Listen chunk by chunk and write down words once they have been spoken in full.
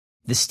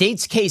The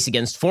state's case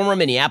against former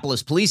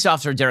Minneapolis police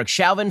officer Derek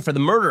Chauvin for the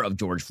murder of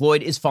George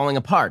Floyd is falling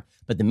apart,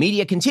 but the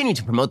media continue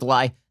to promote the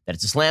lie that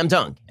it's a slam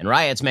dunk, and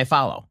riots may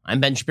follow. I'm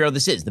Ben Shapiro.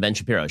 This is The Ben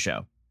Shapiro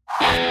Show.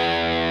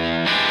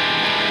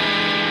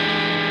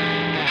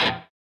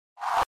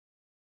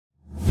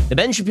 The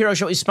Ben Shapiro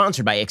Show is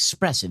sponsored by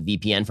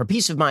ExpressVPN. For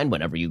peace of mind,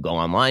 whenever you go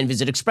online,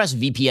 visit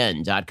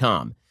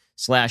expressvpn.com/Ben.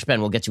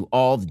 We'll get to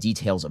all the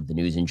details of the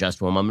news in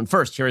just one moment.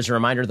 First, here is a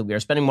reminder that we are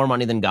spending more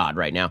money than God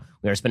right now.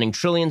 We are spending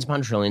trillions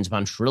upon trillions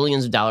upon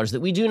trillions of dollars that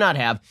we do not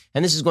have,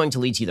 and this is going to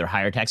lead to either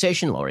higher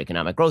taxation, lower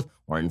economic growth,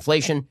 or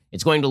inflation.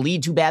 It's going to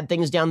lead to bad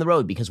things down the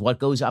road because what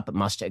goes up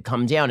must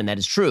come down, and that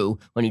is true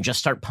when you just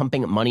start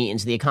pumping money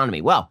into the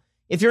economy. Well,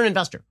 if you're an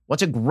investor,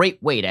 what's a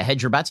great way to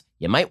hedge your bets?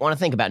 You might want to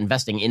think about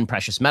investing in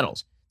precious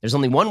metals. There's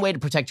only one way to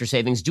protect your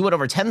savings. Do what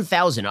over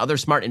 10,000 other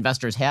smart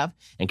investors have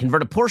and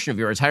convert a portion of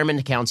your retirement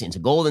accounts into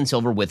gold and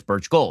silver with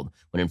Birch Gold.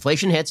 When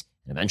inflation hits,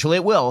 and eventually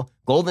it will,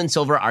 gold and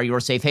silver are your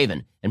safe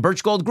haven. And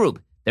Birch Gold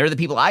Group, they're the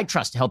people I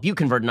trust to help you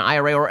convert an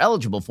IRA or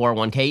eligible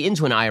 401k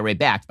into an IRA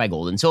backed by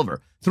gold and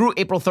silver. Through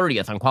April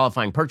 30th on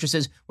qualifying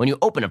purchases, when you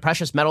open a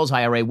precious metals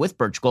IRA with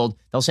Birch Gold,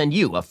 they'll send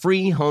you a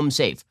free home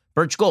safe.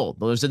 Birch Gold,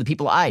 those are the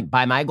people I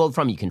buy my gold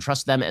from. You can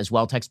trust them as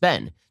well. Text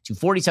Ben to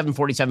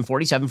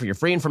 474747 for your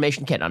free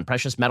information kit on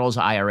precious metals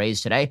IRAs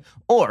today,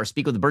 or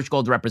speak with the Birch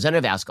Gold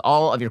representative. Ask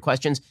all of your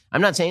questions.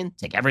 I'm not saying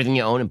take everything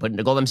you own and put it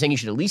into gold. I'm saying you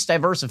should at least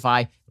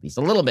diversify, at least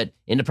a little bit,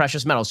 into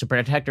precious metals to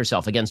protect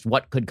yourself against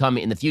what could come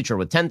in the future.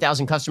 With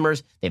 10,000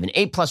 customers, they have an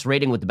A+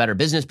 rating with the Better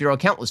Business Bureau,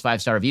 countless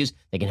 5-star reviews.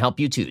 They can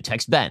help you too.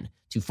 Text Ben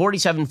to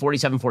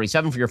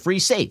 474747 for your free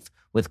safe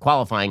with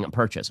qualifying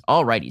purchase.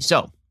 Alrighty,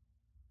 so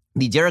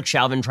the Derek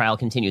Chauvin trial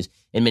continues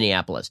in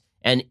Minneapolis.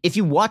 And if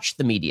you watch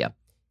the media,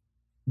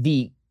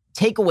 the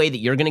takeaway that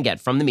you're going to get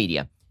from the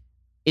media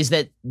is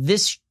that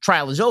this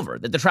trial is over,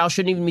 that the trial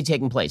shouldn't even be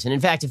taking place. And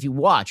in fact, if you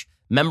watch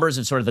members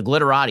of sort of the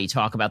glitterati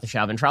talk about the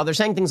Chauvin trial, they're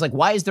saying things like,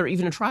 why is there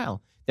even a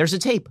trial? There's a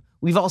tape.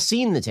 We've all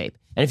seen the tape.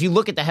 And if you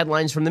look at the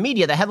headlines from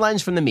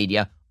the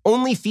media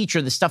only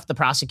feature the stuff the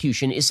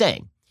prosecution is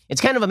saying.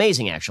 It's kind of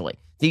amazing, actually.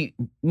 The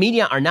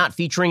media are not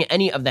featuring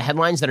any of the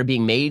headlines that are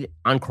being made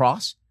on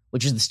Cross,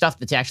 which is the stuff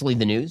that's actually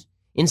the news.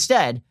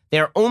 Instead, they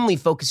are only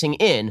focusing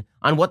in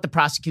on what the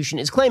prosecution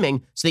is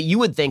claiming so that you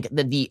would think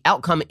that the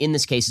outcome in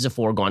this case is a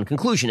foregone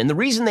conclusion. And the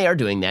reason they are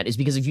doing that is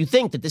because if you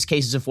think that this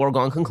case is a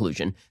foregone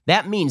conclusion,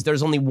 that means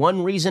there's only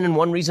one reason and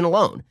one reason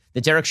alone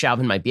that Derek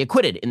Chauvin might be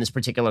acquitted in this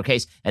particular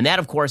case. And that,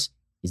 of course,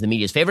 is the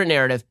media's favorite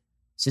narrative,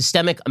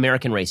 systemic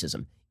American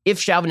racism. If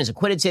Chauvin is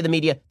acquitted, say the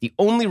media, the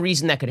only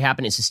reason that could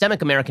happen is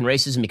systemic American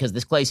racism because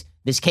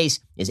this case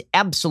is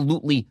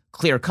absolutely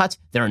clear-cut.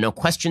 There are no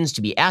questions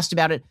to be asked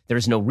about it. There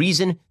is no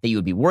reason that you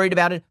would be worried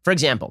about it. For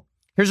example,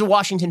 here's a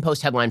Washington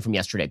Post headline from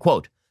yesterday.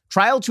 Quote,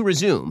 trial to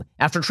resume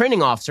after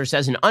training officer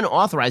says an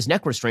unauthorized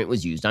neck restraint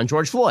was used on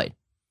George Floyd.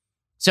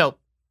 So,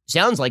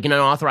 sounds like an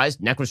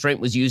unauthorized neck restraint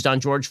was used on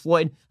George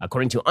Floyd.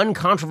 According to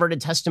uncontroverted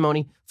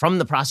testimony from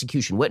the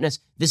prosecution witness,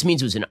 this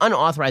means it was an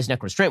unauthorized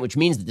neck restraint, which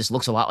means that this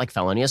looks a lot like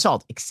felony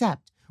assault.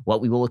 Except what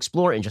we will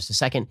explore in just a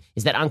second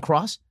is that on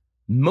Cross,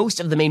 most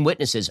of the main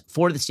witnesses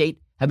for the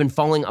state have been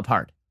falling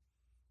apart.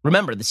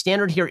 Remember, the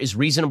standard here is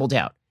reasonable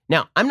doubt.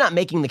 Now, I'm not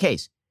making the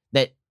case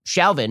that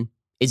Chauvin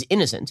is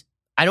innocent.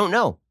 I don't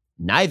know.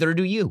 Neither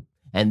do you.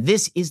 And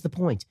this is the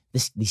point. The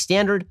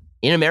standard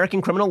in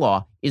American criminal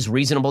law is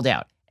reasonable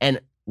doubt.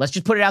 And let's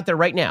just put it out there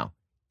right now.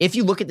 If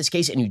you look at this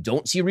case and you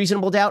don't see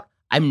reasonable doubt,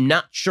 I'm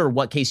not sure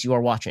what case you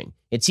are watching.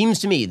 It seems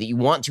to me that you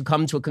want to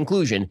come to a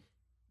conclusion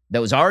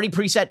that was already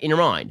preset in your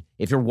mind.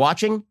 If you're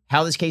watching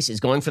how this case is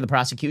going for the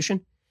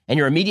prosecution and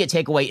your immediate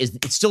takeaway is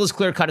it's still as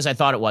clear cut as I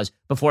thought it was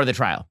before the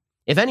trial.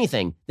 If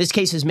anything, this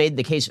case has made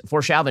the case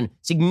for Chauvin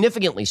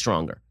significantly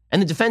stronger.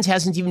 And the defense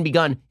hasn't even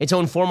begun its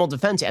own formal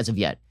defense as of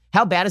yet.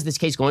 How bad is this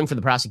case going for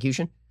the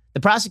prosecution? The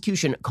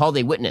prosecution called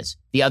a witness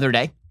the other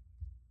day.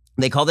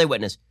 They called a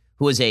witness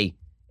who was a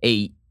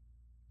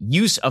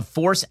use of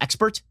force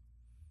expert.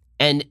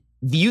 And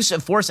the use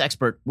of force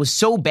expert was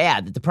so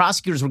bad that the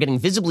prosecutors were getting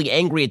visibly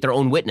angry at their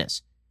own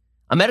witness.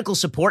 A medical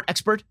support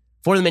expert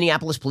for the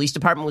Minneapolis Police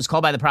Department was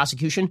called by the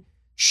prosecution.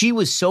 She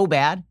was so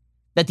bad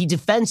that the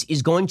defense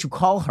is going to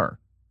call her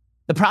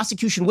the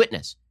prosecution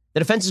witness.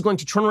 The defense is going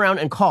to turn around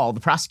and call the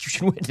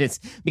prosecution witness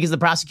because the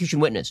prosecution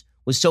witness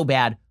was so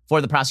bad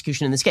for the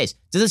prosecution in this case.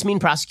 Does this mean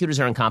prosecutors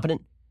are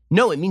incompetent?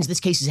 No, it means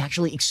this case is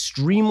actually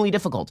extremely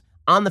difficult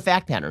on the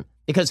fact pattern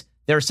because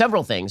there are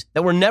several things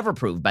that were never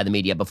proved by the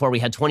media before we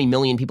had 20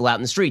 million people out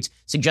in the streets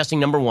suggesting,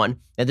 number one,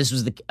 that this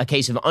was a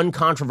case of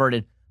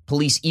uncontroverted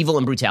police evil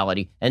and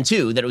brutality, and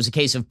two, that it was a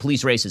case of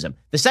police racism.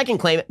 The second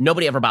claim,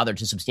 nobody ever bothered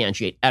to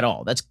substantiate at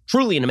all. That's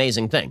truly an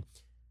amazing thing.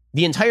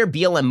 The entire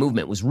BLM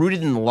movement was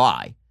rooted in the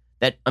lie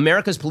that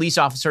America's police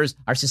officers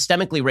are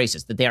systemically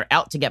racist, that they are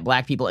out to get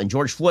black people, and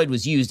George Floyd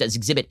was used as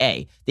Exhibit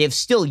A. They have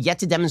still yet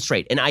to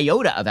demonstrate an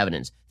iota of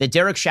evidence that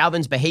Derek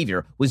Chauvin's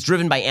behavior was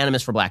driven by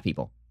animus for black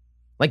people.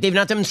 Like, they've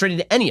not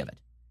demonstrated any of it.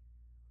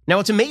 Now,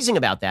 what's amazing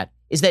about that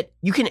is that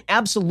you can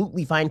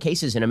absolutely find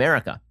cases in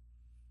America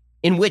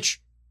in which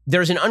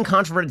there's an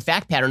uncontroverted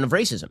fact pattern of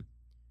racism.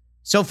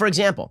 So, for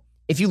example,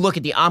 if you look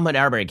at the Ahmaud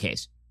Arbery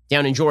case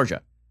down in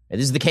Georgia,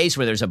 this is the case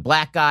where there's a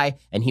black guy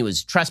and he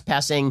was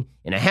trespassing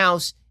in a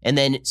house, and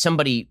then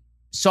somebody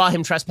saw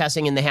him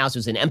trespassing in the house. It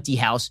was an empty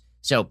house.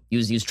 So he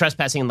was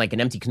trespassing in like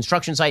an empty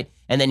construction site,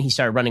 and then he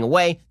started running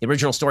away. The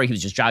original story, he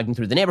was just jogging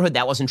through the neighborhood.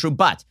 That wasn't true.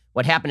 But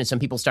what happened is some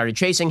people started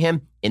chasing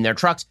him in their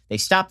trucks. They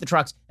stopped the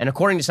trucks. And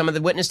according to some of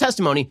the witness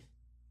testimony,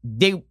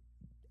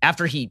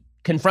 after he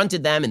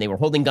confronted them and they were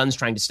holding guns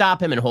trying to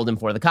stop him and hold him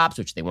for the cops,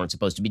 which they weren't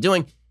supposed to be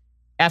doing,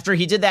 after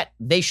he did that,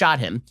 they shot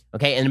him.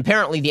 Okay. And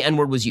apparently the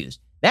N-word was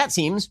used. That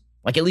seems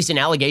like at least an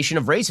allegation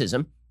of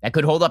racism that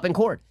could hold up in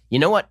court. You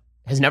know what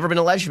has never been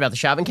alleged about the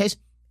Chauvin case?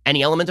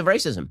 Any element of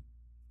racism.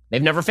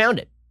 They've never found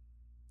it.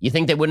 You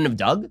think they wouldn't have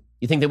dug?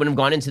 You think they wouldn't have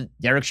gone into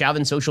Derek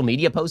Chauvin's social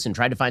media posts and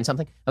tried to find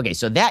something? Okay,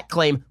 so that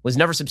claim was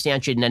never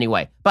substantiated in any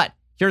way. But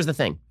here's the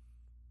thing.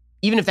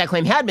 Even if that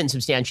claim had been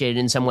substantiated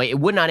in some way, it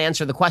would not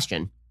answer the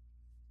question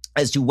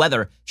as to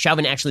whether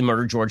Chauvin actually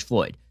murdered George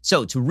Floyd.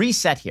 So to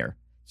reset here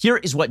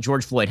is what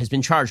George Floyd has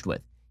been charged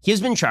with. He has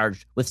been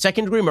charged with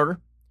second-degree murder,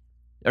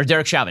 or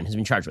Derek Chauvin has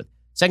been charged with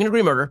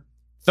second-degree murder,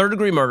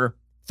 third-degree murder,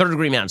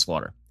 third-degree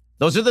manslaughter.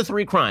 Those are the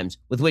three crimes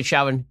with which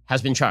Chauvin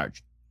has been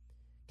charged.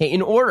 Okay,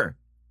 in order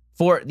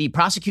for the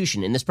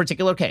prosecution in this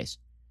particular case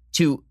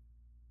to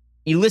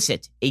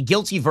elicit a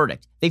guilty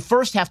verdict, they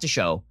first have to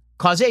show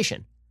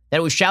causation, that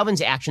it was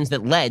Chauvin's actions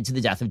that led to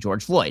the death of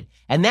George Floyd.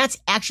 And that's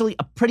actually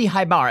a pretty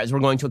high bar, as we're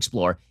going to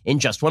explore in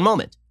just one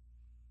moment.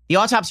 The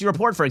autopsy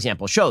report, for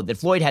example, showed that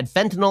Floyd had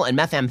fentanyl and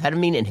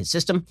methamphetamine in his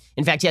system.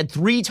 In fact, he had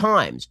 3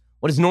 times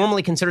what is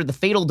normally considered the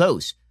fatal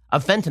dose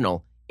of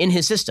fentanyl in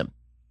his system.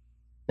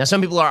 Now,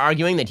 some people are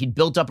arguing that he'd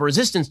built up a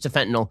resistance to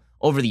fentanyl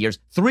over the years.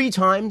 3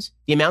 times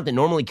the amount that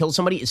normally kills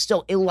somebody is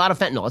still a lot of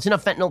fentanyl. It's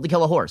enough fentanyl to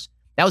kill a horse.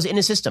 That was in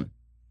his system.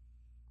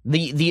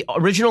 The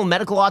original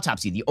medical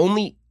autopsy, the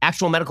only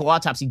actual medical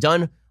autopsy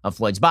done of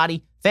Floyd's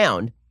body,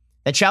 found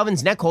that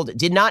Chauvin's neck hold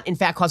did not, in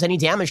fact, cause any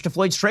damage to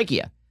Floyd's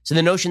trachea. So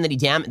the notion that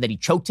he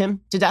choked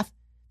him to death,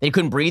 that he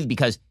couldn't breathe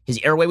because his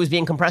airway was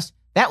being compressed,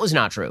 that was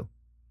not true.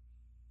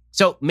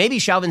 So maybe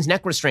Chauvin's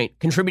neck restraint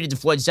contributed to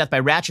Floyd's death by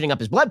ratcheting up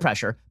his blood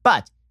pressure,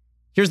 but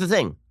here's the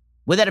thing.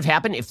 Would that have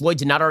happened if Floyd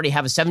did not already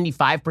have a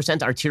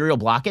 75% arterial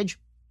blockage?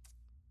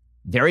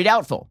 Very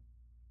doubtful.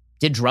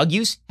 Did drug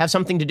use have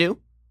something to do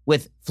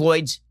with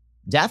Floyd's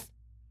death?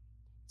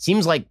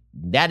 Seems like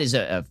that is,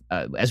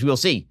 as we'll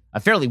see, a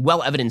fairly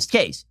well-evidenced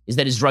case, is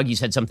that his drug use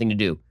had something to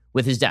do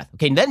with his death.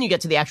 Okay, and then you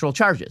get to the actual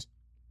charges.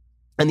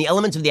 And the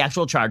elements of the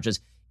actual charges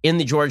in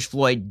the George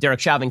Floyd, Derek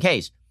Chauvin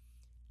case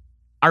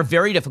are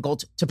very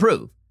difficult to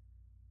prove.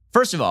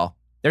 First of all,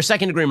 they're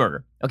second-degree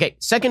murder. Okay,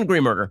 second-degree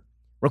murder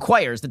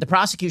requires that the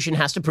prosecution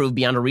has to prove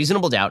beyond a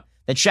reasonable doubt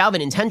that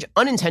Chauvin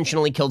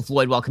unintentionally killed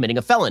Floyd while committing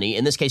a felony,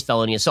 in this case,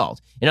 felony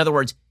assault. In other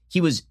words,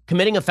 he was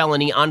committing a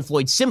felony on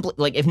Floyd simply,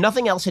 like if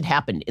nothing else had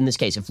happened in this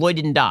case, if Floyd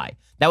didn't die,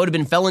 that would have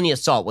been felony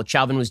assault, what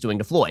Chauvin was doing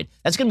to Floyd.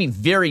 That's going to be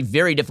very,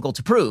 very difficult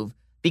to prove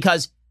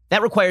because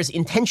that requires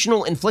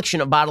intentional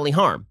infliction of bodily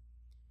harm.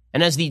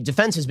 And as the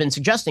defense has been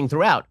suggesting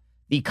throughout,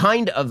 the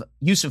kind of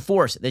use of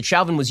force that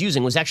Chauvin was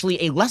using was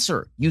actually a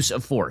lesser use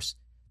of force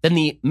than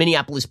the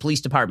Minneapolis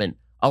Police Department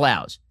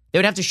allows. They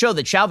would have to show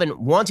that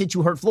Chauvin wanted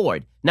to hurt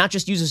Floyd, not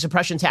just use a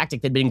suppression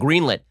tactic that had been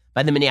greenlit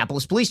by the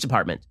Minneapolis Police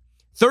Department.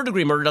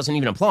 Third-degree murder doesn't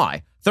even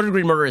apply.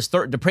 Third-degree murder is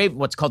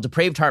what's called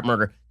depraved heart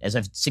murder. As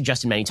I've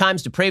suggested many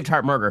times, depraved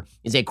heart murder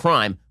is a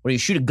crime where you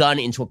shoot a gun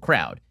into a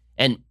crowd.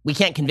 And we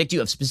can't convict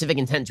you of specific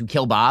intent to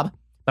kill Bob,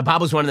 but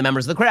Bob was one of the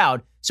members of the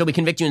crowd, so we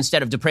convict you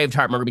instead of depraved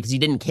heart murder because he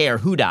didn't care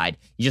who died.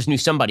 He just knew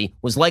somebody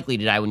was likely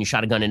to die when you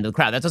shot a gun into the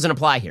crowd. That doesn't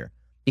apply here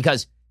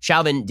because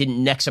Chauvin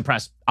didn't neck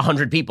suppress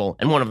 100 people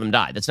and one of them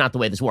died. That's not the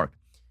way this worked.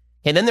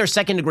 Okay, then there's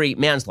second-degree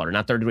manslaughter,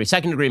 not third-degree,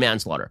 second-degree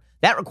manslaughter.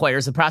 That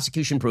requires the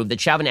prosecution prove that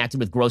Chauvin acted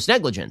with gross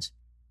negligence.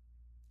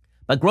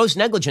 But gross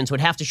negligence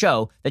would have to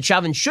show that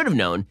Chauvin should have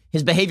known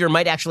his behavior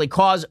might actually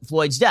cause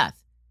Floyd's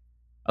death.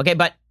 Okay,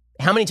 but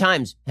how many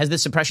times has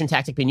this suppression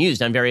tactic been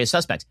used on various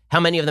suspects? How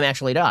many of them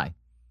actually die?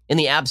 In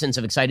the absence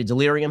of excited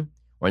delirium,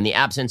 or in the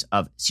absence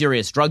of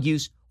serious drug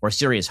use, or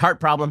serious heart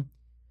problem?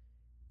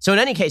 So in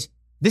any case,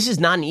 this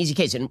is not an easy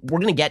case, and we're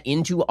going to get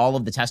into all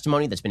of the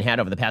testimony that's been had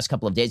over the past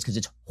couple of days because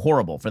it's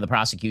horrible for the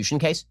prosecution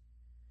case.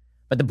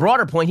 But the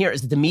broader point here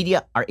is that the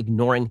media are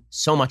ignoring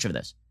so much of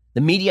this.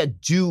 The media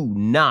do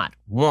not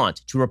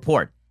want to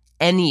report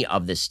any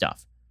of this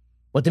stuff.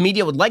 What the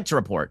media would like to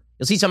report,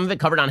 you'll see some of it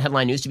covered on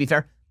Headline News, to be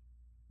fair.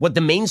 What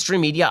the mainstream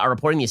media are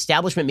reporting, the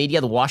establishment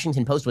media, the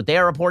Washington Post, what they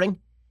are reporting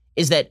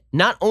is that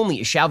not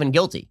only is Chauvin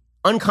guilty,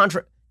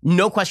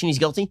 no question he's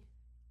guilty,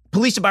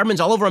 police departments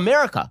all over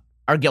America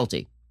are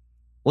guilty.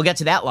 We'll get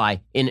to that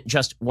lie in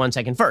just 1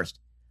 second. First,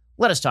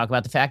 let us talk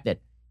about the fact that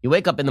you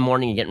wake up in the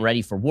morning, you're getting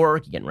ready for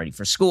work, you're getting ready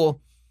for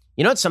school.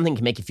 You know what something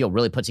can make you feel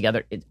really put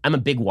together? I'm a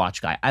big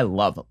watch guy. I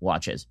love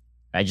watches.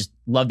 I just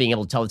love being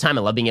able to tell the time.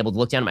 I love being able to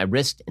look down at my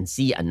wrist and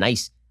see a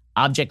nice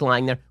object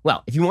lying there.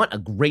 Well, if you want a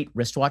great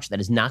wristwatch that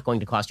is not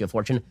going to cost you a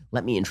fortune,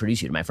 let me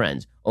introduce you to my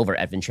friends over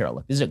at Vincero.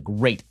 Look, this is a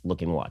great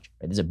looking watch.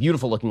 Right? This is a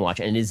beautiful looking watch,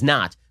 and it is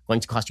not going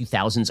to cost you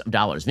thousands of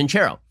dollars.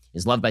 Vincero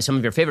is loved by some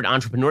of your favorite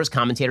entrepreneurs,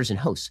 commentators, and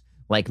hosts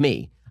like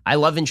me. I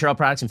love Vincero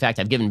products. In fact,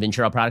 I've given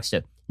Vincero products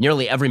to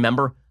nearly every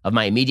member of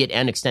my immediate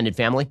and extended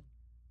family.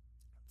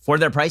 For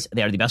their price,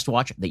 they are the best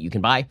watch that you can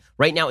buy.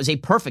 Right now is a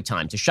perfect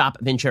time to shop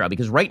Vincero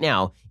because right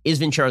now is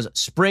Vincero's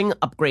spring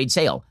upgrade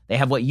sale. They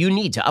have what you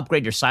need to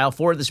upgrade your style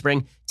for the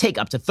spring. Take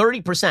up to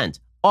 30%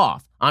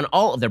 off on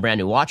all of their brand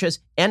new watches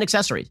and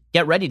accessories.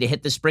 Get ready to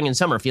hit this spring and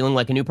summer feeling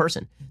like a new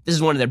person. This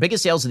is one of their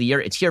biggest sales of the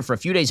year. It's here for a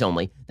few days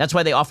only. That's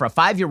why they offer a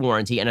 5-year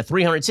warranty and a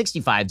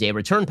 365-day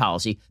return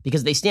policy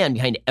because they stand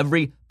behind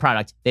every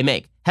product they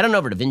make. Head on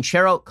over to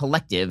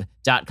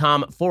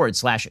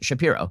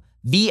vincerocollective.com/Shapiro.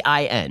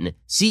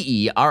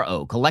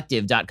 VINCERO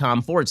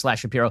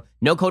collective.com/Shapiro.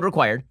 No code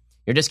required.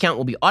 Your discount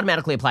will be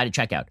automatically applied at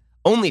checkout.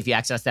 Only if you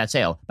access that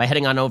sale by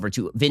heading on over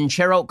to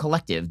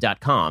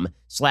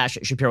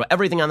vincerocollective.com/Shapiro.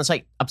 Everything on the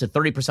site up to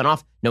 30%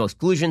 off. No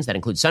exclusions. That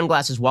includes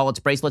sunglasses,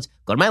 wallets, bracelets.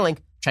 Go to my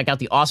link. Check out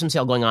the awesome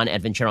sale going on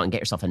at Vincero and get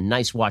yourself a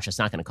nice watch that's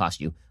not going to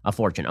cost you a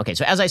fortune. Okay,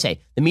 so as I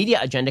say, the media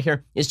agenda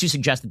here is to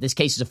suggest that this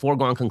case is a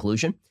foregone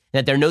conclusion and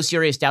that there are no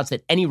serious doubts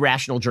that any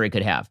rational jury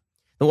could have.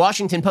 The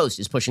Washington Post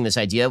is pushing this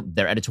idea,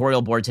 their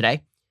editorial board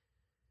today.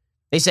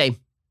 They say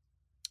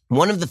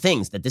one of the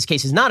things that this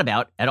case is not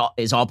about at all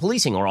is all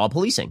policing or all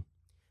policing.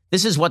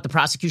 This is what the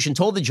prosecution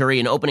told the jury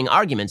in opening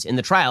arguments in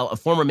the trial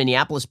of former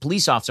Minneapolis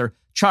police officer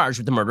charged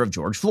with the murder of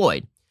George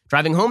Floyd.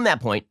 Driving home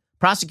that point,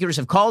 prosecutors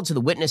have called to the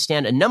witness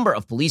stand a number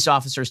of police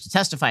officers to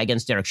testify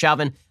against Derek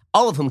Chauvin,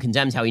 all of whom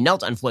condemned how he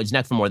knelt on Floyd's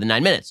neck for more than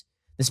 9 minutes.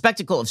 The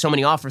spectacle of so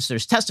many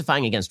officers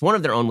testifying against one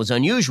of their own was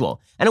unusual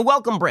and a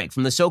welcome break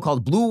from the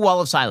so-called blue wall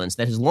of silence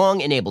that has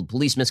long enabled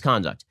police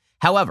misconduct.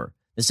 However,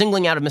 the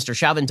singling out of Mr.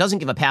 Chauvin doesn't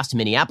give a pass to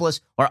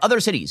Minneapolis or other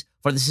cities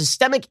for the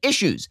systemic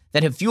issues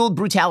that have fueled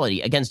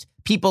brutality against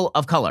people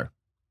of color.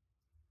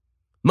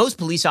 Most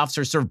police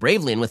officers serve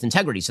bravely and with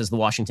integrity, says the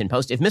Washington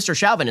Post. If Mr.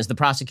 Chauvin, as the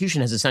prosecution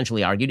has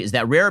essentially argued, is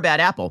that rare bad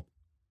apple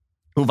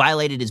who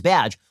violated his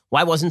badge,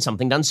 why wasn't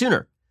something done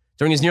sooner?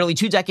 During his nearly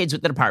 2 decades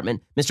with the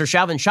department, Mr.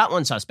 Chauvin shot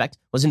one suspect,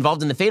 was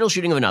involved in the fatal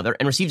shooting of another,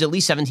 and received at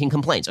least 17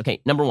 complaints.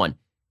 Okay, number one,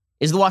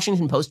 is the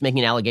Washington Post making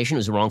an allegation it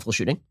was a wrongful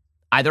shooting?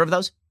 Either of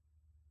those?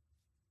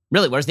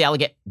 Really, where's the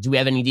allegation? Do we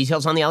have any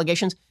details on the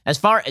allegations? As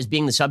far as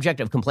being the subject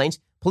of complaints,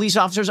 police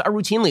officers are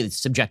routinely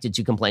subjected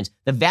to complaints,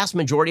 the vast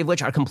majority of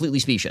which are completely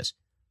specious.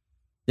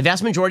 The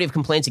vast majority of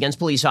complaints against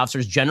police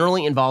officers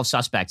generally involve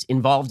suspects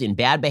involved in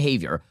bad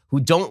behavior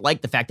who don't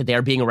like the fact that they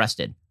are being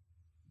arrested.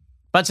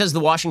 But, says the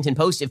Washington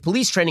Post, if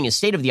police training is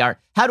state-of-the-art,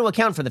 how to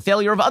account for the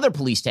failure of other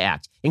police to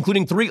act,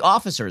 including 3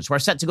 officers who are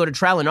set to go to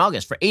trial in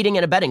August for aiding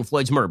and abetting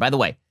Floyd's murder? By the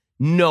way,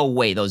 no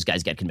way those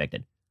guys get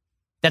convicted.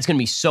 That's going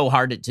to be so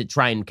hard to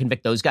try and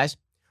convict those guys.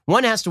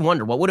 One has to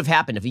wonder what would have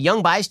happened if a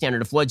young bystander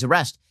to Floyd's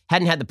arrest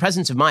hadn't had the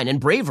presence of mind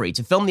and bravery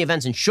to film the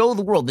events and show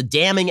the world the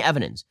damning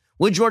evidence.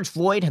 Would George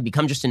Floyd have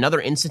become just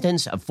another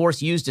instance of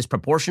force used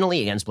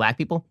disproportionately against black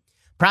people?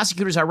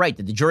 Prosecutors are right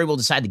that the jury will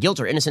decide the guilt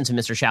or innocence of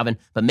Mr. Chauvin,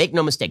 but make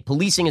no mistake,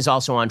 policing is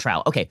also on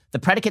trial. Okay, the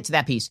predicate to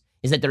that piece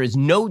is that there is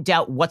no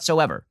doubt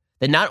whatsoever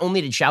that not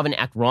only did Chauvin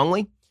act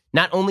wrongly,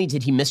 not only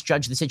did he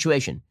misjudge the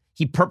situation,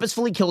 he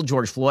purposefully killed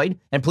George Floyd,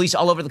 and police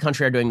all over the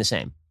country are doing the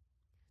same.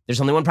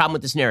 There's only one problem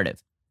with this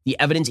narrative. The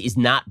evidence is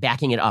not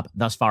backing it up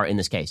thus far in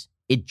this case.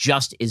 It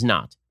just is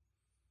not.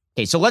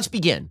 Okay, so let's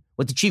begin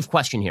with the chief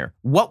question here.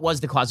 What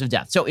was the cause of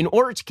death? So in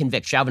order to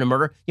convict Chauvin of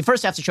murder, you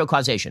first have to show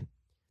causation,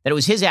 that it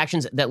was his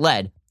actions that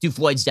led to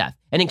Floyd's death.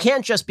 And it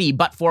can't just be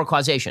but-for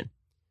causation.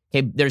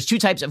 Okay, there's 2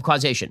 types of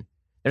causation.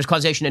 There's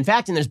causation in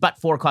fact, and there's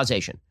but-for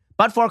causation.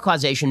 But-for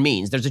causation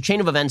means there's a chain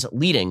of events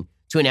leading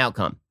to an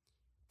outcome.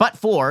 But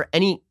for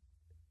any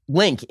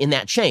link in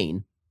that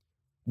chain,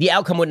 the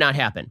outcome would not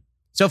happen.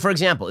 So, for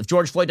example, if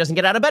George Floyd doesn't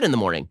get out of bed in the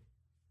morning,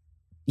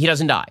 he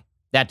doesn't die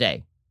that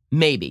day.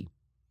 Maybe.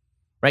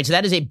 Right? So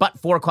that is a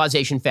but-for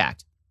causation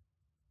fact.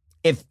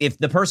 If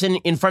the person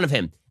in front of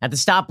him at the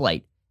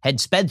stoplight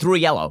had sped through a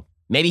yellow,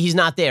 maybe he's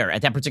not there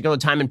at that particular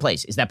time and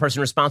place. Is that person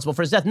responsible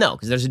for his death? No,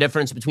 because there's a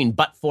difference between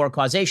but-for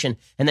causation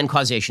and then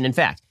causation in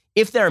fact.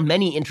 If there are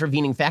many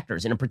intervening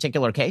factors in a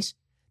particular case,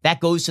 that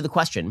goes to the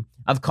question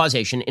of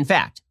causation in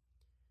fact.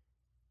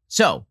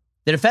 So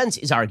the defense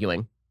is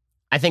arguing,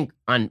 I think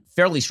on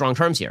fairly strong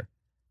terms here,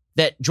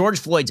 that George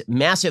Floyd's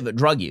massive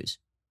drug use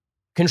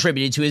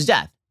contributed to his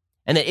death.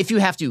 And that if you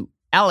have to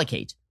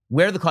allocate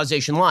where the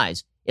causation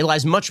lies, it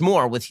lies much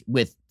more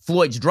with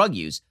Floyd's drug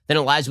use than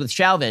it lies with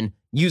Chauvin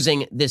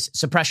using this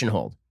suppression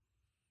hold.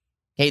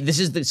 Okay, this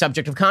is the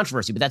subject of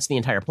controversy, but that's the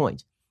entire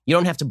point. You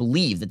don't have to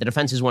believe that the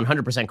defense is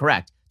 100%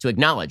 correct to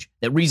acknowledge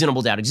that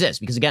reasonable doubt exists.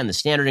 Because again, the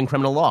standard in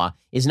criminal law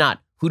is not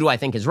who do I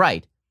think is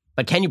right,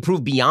 but can you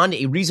prove beyond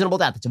a reasonable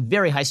doubt? That's a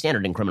very high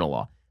standard in criminal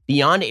law.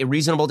 Beyond a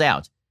reasonable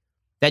doubt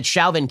that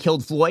Chauvin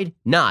killed Floyd,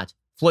 not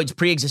Floyd's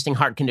pre-existing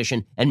heart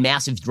condition and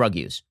massive drug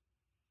use.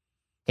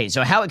 Okay,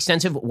 so how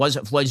extensive was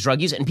Floyd's drug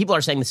use? And people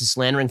are saying this is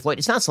slandering Floyd.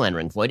 It's not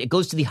slandering Floyd. It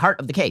goes to the heart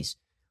of the case.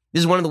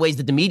 This is one of the ways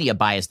that the media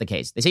bias the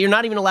case. They say you're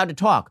not even allowed to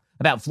talk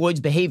about Floyd's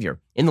behavior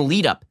in the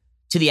lead up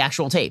to the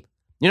actual tape.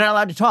 You're not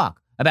allowed to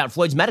talk about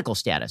Floyd's medical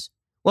status.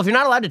 Well, if you're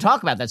not allowed to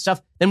talk about that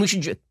stuff, then we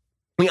should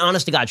We,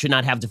 honest to God, should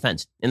not have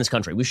defense in this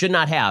country. We should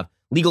not have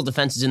legal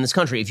defenses in this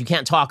country if you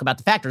can't talk about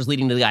the factors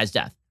leading to the guy's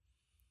death.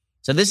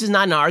 So this is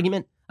not an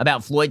argument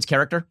about Floyd's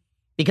character,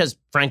 because,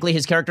 frankly,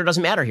 his character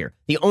doesn't matter here.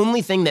 The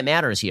only thing that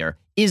matters here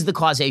is the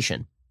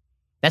causation.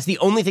 That's the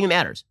only thing that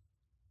matters.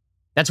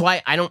 That's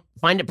why I don't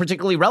find it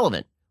particularly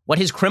relevant what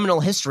his criminal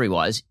history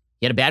was.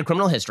 He had a bad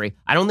criminal history.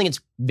 I don't think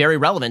it's very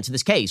relevant to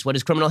this case what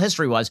his criminal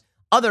history was,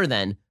 other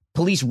than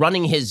police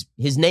running his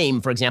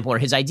name, for example, or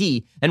his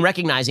ID, and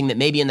recognizing that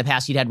maybe in the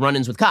past he'd had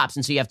run-ins with cops,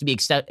 and so you have to be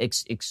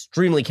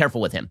extremely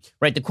careful with him,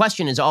 right? The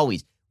question is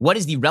always, what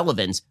is the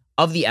relevance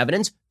of the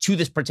evidence to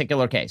this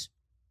particular case?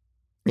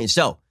 And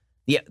so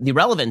the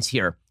relevance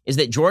here is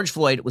that George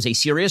Floyd was a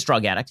serious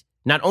drug addict.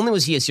 Not only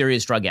was he a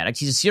serious drug addict,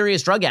 he's a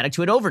serious drug addict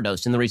who had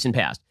overdosed in the recent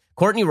past.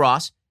 Courtney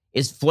Ross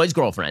is Floyd's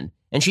girlfriend,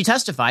 and she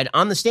testified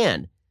on the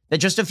stand that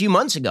just a few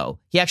months ago,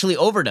 he actually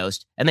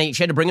overdosed, and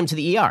she had to bring him to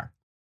the ER.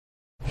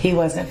 He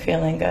wasn't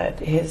feeling good.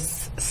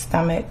 His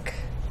stomach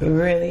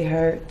really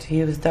hurt.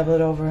 He was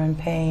doubled over in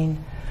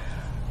pain.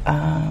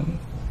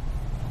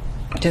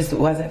 Just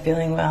wasn't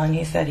feeling well, and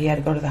he said he had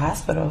to go to the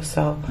hospital,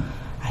 so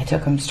I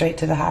took him straight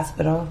to the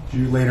hospital.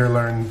 You later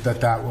learned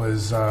that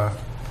was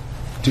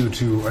due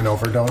to an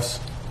overdose?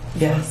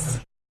 Yes.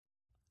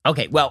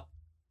 Okay, well,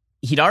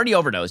 he'd already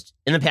overdosed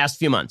in the past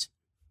few months.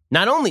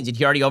 Not only did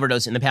he already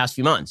overdose in the past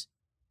few months,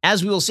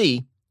 as we will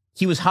see,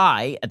 he was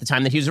high at the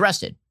time that he was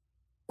arrested.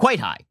 Quite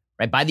high,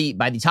 right? By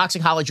the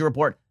toxicology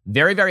report,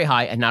 very, very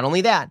high. And not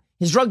only that,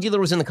 his drug dealer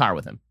was in the car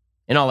with him,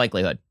 in all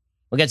likelihood.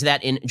 We'll get to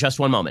that in just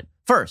one moment.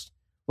 First,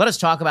 let us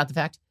talk about the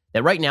fact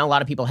that right now, a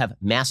lot of people have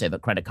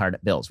massive credit card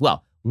bills.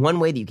 Well,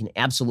 one way that you can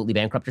absolutely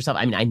bankrupt yourself,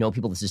 I mean, I know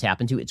people this has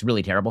happened to. It's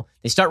really terrible.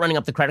 They start running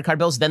up the credit card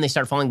bills, then they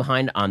start falling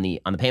behind on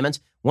the payments.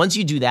 Once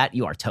you do that,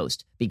 you are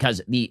toast,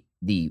 because the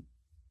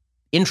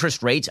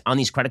interest rates on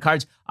these credit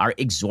cards are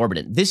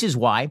exorbitant. This is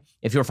why,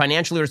 if you're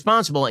financially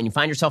responsible and you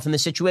find yourself in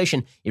this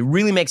situation, it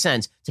really makes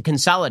sense to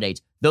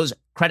consolidate those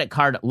credit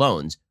card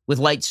loans with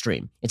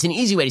Lightstream. It's an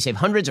easy way to save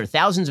hundreds or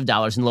thousands of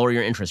dollars and lower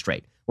your interest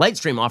rate.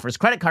 Lightstream offers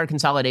credit card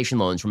consolidation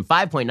loans from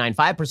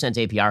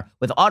 5.95% APR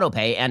with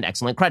autopay and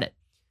excellent credit.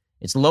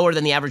 It's lower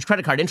than the average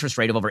credit card interest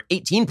rate of over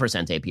 18%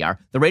 APR.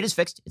 The rate is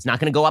fixed. It's not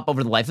going to go up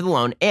over the life of the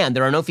loan, and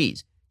there are no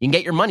fees. You can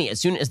get your money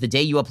as soon as the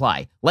day you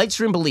apply.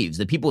 Lightstream believes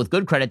that people with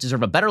good credit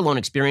deserve a better loan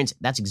experience.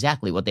 That's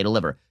exactly what they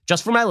deliver.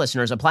 Just for my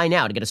listeners, apply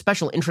now to get a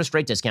special interest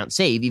rate discount.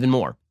 Save even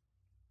more.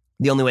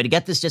 The only way to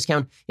get this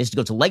discount is to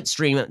go to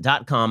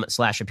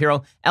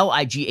lightstream.com/Shapiro,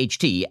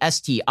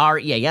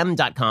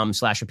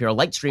 lightstream.com/Shapiro,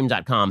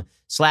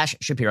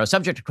 lightstream.com/Shapiro.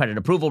 Subject to credit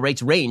approval,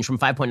 rates range from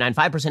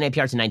 5.95%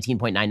 APR to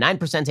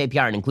 19.99%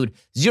 APR and include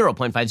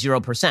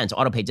 0.50%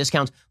 autopay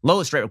discounts.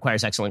 Lowest rate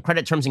requires excellent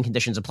credit. Terms and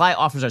conditions apply.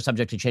 Offers are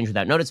subject to change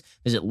without notice.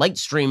 Visit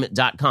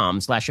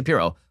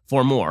lightstream.com/Shapiro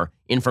for more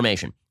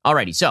information.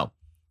 Alrighty, so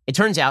it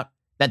turns out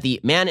that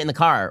the man in the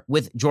car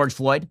with George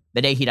Floyd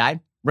the day he died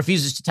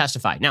refuses to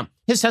testify. Now,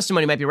 his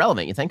testimony might be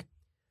relevant, you think?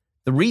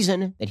 The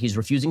reason that he's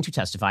refusing to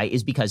testify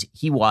is because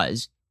he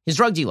was his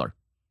drug dealer.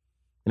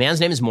 The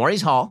man's name is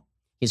Maurice Hall.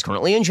 He's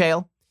currently in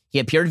jail. He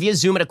appeared via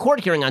Zoom at a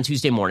court hearing on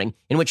Tuesday morning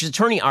in which his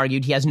attorney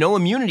argued he has no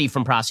immunity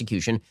from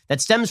prosecution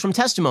that stems from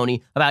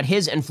testimony about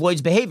his and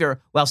Floyd's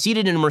behavior while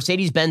seated in a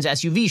Mercedes-Benz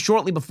SUV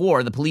shortly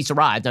before the police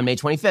arrived on May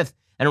 25th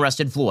and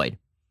arrested Floyd.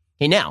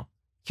 Okay, now,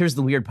 here's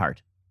the weird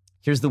part.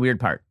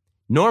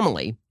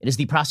 Normally, it is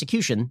the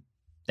prosecution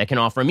that can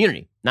offer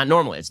immunity. Not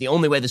normally. It's the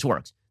only way this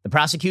works. The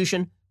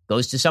prosecution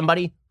goes to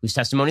somebody whose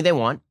testimony they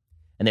want,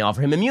 and they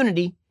offer him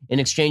immunity in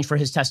exchange for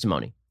his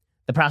testimony.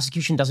 The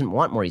prosecution doesn't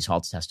want Maurice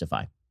Hall to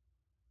testify.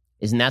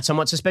 Isn't that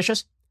somewhat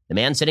suspicious? The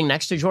man sitting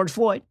next to George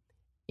Floyd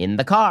in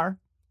the car,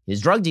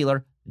 his drug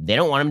dealer, they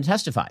don't want him to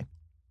testify.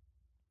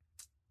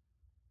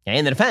 Okay,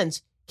 and the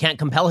defense can't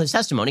compel his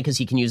testimony because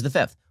he can use the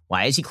fifth.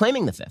 Why is he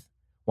claiming the fifth?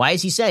 Why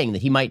is he saying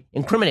that he might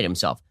incriminate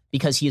himself?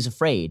 Because he is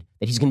afraid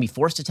that he's going to be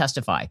forced to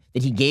testify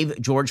that he gave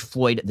George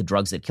Floyd the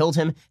drugs that killed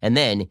him, and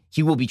then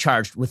he will be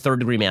charged with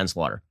third-degree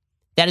manslaughter.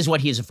 That is what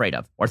he is afraid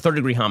of, or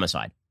third-degree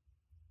homicide,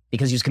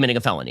 because he was committing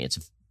a felony.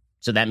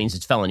 So that means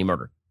it's felony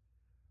murder,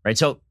 right?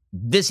 So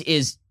this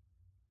is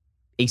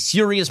a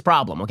serious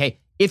problem, okay?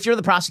 If you're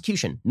the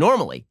prosecution,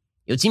 normally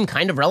it would seem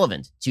kind of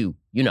relevant to,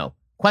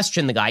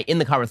 question the guy in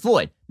the car with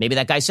Floyd. Maybe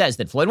that guy says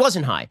that Floyd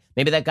wasn't high.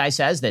 Maybe that guy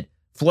says that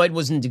Floyd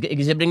wasn't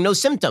exhibiting no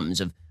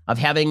symptoms of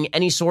having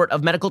any sort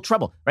of medical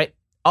trouble, right?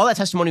 All that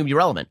testimony would be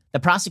relevant. The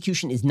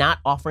prosecution is not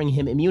offering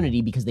him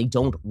immunity because they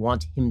don't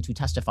want him to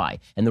testify.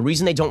 And the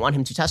reason they don't want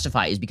him to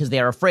testify is because they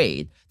are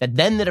afraid that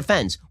then the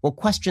defense will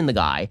question the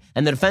guy,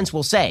 and the defense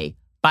will say,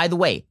 by the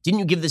way, didn't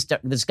you give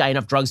this guy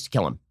enough drugs to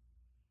kill him?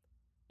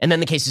 And then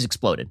the case is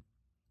exploded.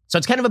 So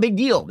it's kind of a big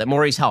deal that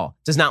Maurice Hall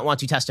does not want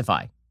to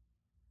testify.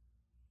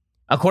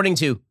 According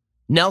to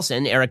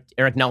Nelson,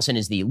 Eric Nelson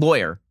is the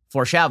lawyer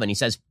for Chauvin. He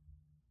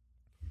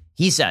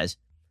says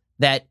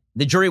that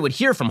the jury would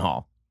hear from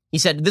Hall. He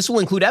said this will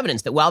include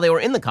evidence that while they were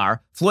in the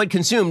car, Floyd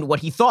consumed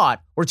what he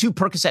thought were 2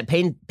 Percocet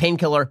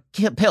painkiller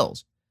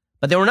pills,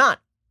 but they were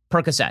not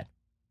Percocet.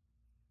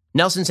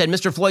 Nelson said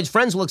Mr. Floyd's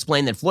friends will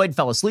explain that Floyd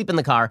fell asleep in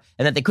the car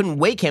and that they couldn't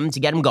wake him to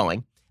get him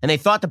going, and they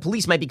thought the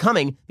police might be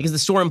coming because the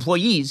store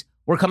employees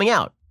were coming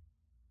out.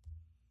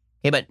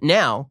 Okay, but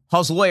now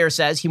Hall's lawyer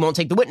says he won't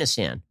take the witness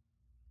stand.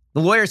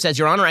 The lawyer says,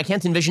 Your Honor, I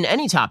can't envision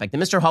any topic that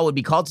Mr. Hall would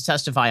be called to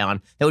testify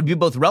on that would be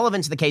both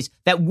relevant to the case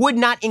that would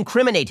not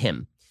incriminate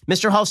him.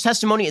 Mr. Hall's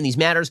testimony in these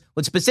matters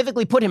would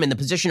specifically put him in the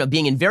position of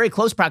being in very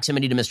close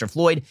proximity to Mr.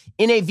 Floyd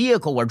in a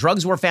vehicle where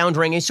drugs were found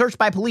during a search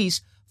by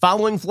police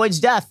following Floyd's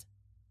death.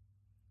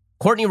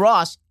 Courtney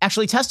Ross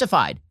actually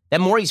testified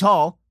that Maurice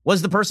Hall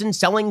was the person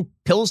selling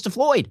pills to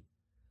Floyd.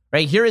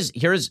 Right? Here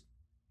is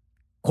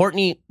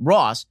Courtney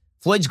Ross,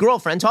 Floyd's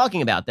girlfriend,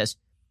 talking about this,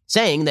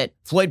 saying that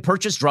Floyd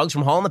purchased drugs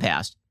from Hall in the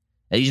past,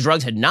 that these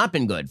drugs had not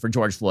been good for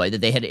George Floyd,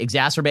 that they had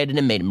exacerbated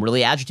him, made him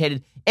really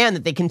agitated, and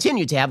that they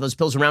continued to have those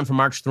pills around from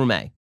March through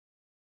May.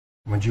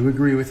 Would you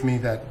agree with me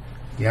that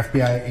the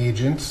FBI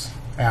agents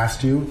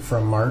asked you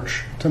from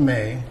March to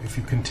May if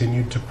you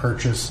continued to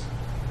purchase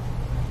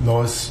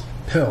those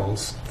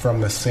pills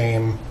from the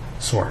same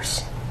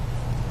source?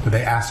 Did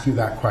they ask you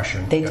that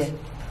question? They did.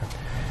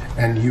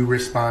 And you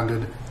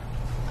responded,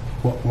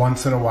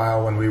 once in a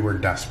while when we were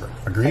desperate.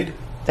 Agreed?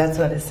 That's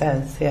what it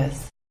says,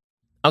 yes.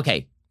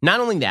 Okay, not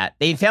only that,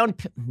 they found,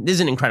 this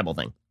is an incredible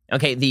thing.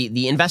 Okay,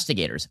 the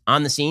investigators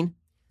on the scene,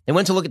 they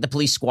went to look at the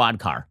police squad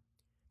car.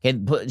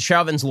 Okay,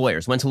 Chauvin's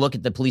lawyers went to look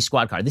at the police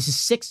squad car. This is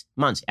 6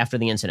 months after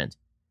the incident.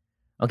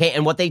 Okay,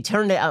 and what they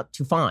turned out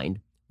to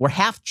find were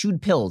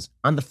half-chewed pills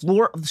on the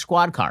floor of the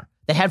squad car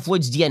that had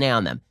Floyd's DNA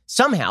on them.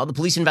 Somehow, the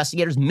police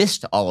investigators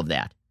missed all of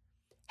that.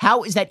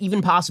 How is that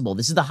even possible?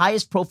 This is the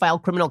highest profile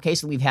criminal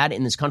case that we've had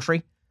in this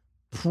country,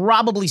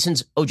 probably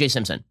since O.J.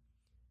 Simpson.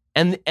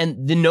 And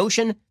the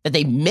notion that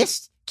they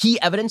missed key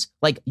evidence,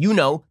 like,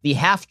 the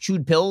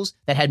half-chewed pills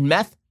that had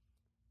meth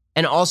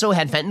and also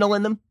had fentanyl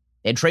in them,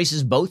 they had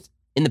traces both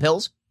in the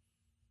pills,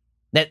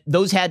 that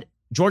those had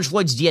George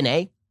Floyd's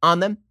DNA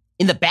on them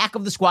in the back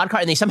of the squad car,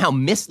 and they somehow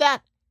missed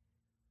that?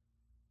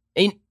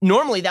 I mean,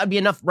 normally that would be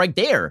enough right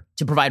there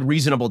to provide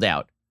reasonable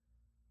doubt.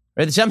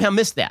 Or they somehow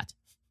missed that.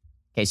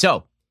 Okay,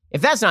 so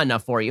if that's not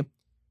enough for you,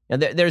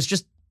 there's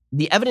just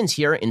the evidence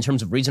here in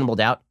terms of reasonable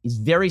doubt is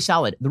very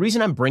solid. The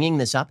reason I'm bringing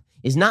this up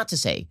is not to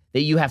say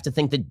that you have to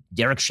think that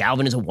Derek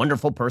Chauvin is a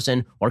wonderful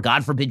person or,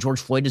 God forbid, George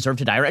Floyd deserved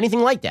to die or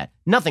anything like that.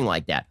 Nothing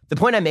like that. The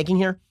point I'm making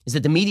here is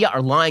that the media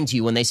are lying to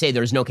you when they say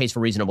there's no case for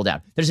reasonable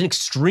doubt. There's an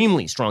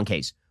extremely strong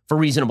case for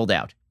reasonable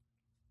doubt.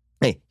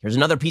 Hey, here's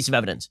another piece of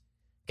evidence.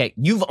 Okay,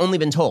 you've only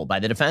been told by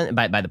the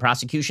by the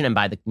prosecution and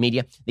by the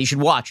media that you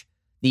should watch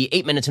the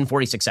 8 minutes and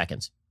 46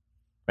 seconds.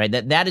 Right?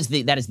 That is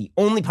the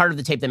only part of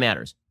the tape that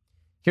matters.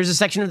 Here's a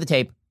section of the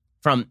tape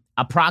from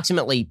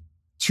approximately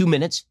 2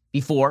 minutes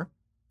before.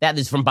 That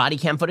is from body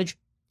cam footage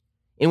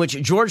in which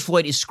George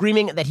Floyd is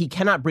screaming that he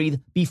cannot breathe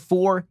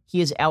before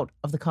he is out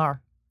of the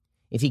car.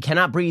 If he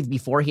cannot breathe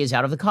before he is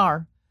out of the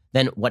car,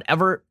 then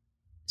whatever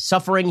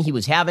suffering he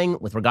was having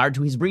with regard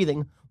to his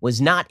breathing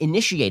was not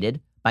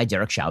initiated by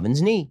Derek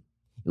Chauvin's knee.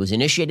 It was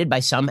initiated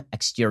by some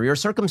exterior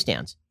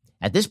circumstance.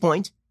 At this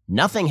point,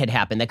 nothing had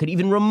happened that could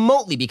even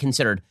remotely be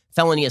considered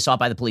felony assault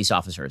by the police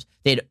officers.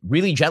 They had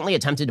really gently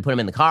attempted to put him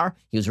in the car.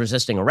 He was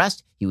resisting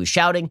arrest. He was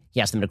shouting.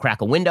 He asked them to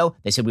crack a window.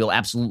 They said, we will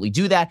absolutely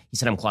do that. He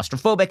said, I'm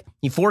claustrophobic.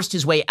 He forced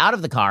his way out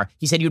of the car.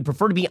 He said he would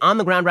prefer to be on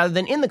the ground rather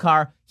than in the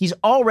car. He's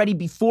already,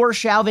 before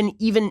Chauvin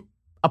even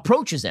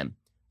approaches him,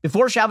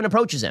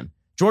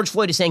 George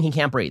Floyd is saying he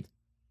can't breathe.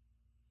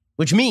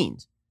 Which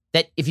means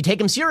that if you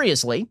take him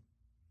seriously,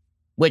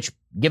 which,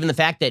 given the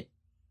fact that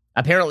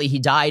apparently he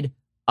died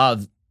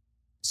of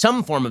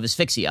some form of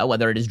asphyxia,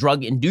 whether it is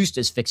drug-induced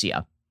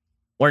asphyxia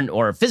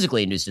or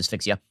physically induced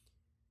asphyxia,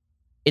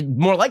 it's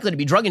more likely to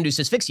be drug-induced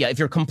asphyxia if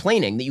you're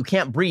complaining that you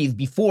can't breathe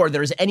before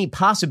there's any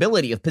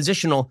possibility of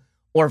positional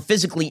or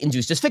physically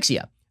induced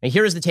asphyxia. And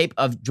here is the tape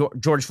of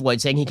George Floyd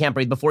saying he can't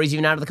breathe before he's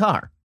even out of the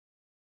car.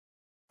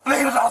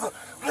 Please, officer,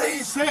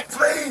 please, sit,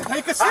 please,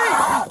 take a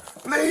seat.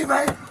 Please,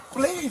 man,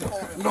 please.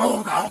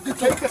 No, doctor,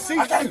 take a seat.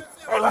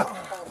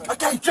 I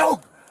can't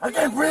choke. I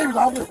can't breathe,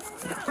 officer.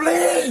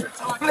 Please,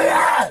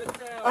 please.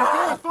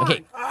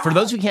 Okay, for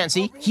those who can't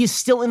see, he is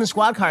still in the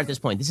squad car at this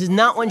point. This is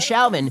not when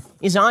Chauvin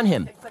is on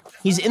him.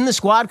 He's in the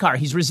squad car.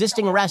 He's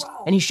resisting arrest,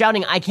 and he's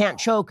shouting, I can't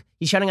choke.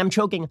 He's shouting, I'm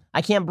choking.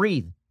 I can't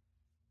breathe.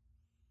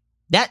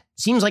 That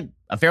seems like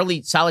a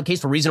fairly solid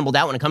case for reasonable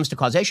doubt when it comes to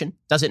causation.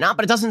 Does it not?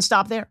 But it doesn't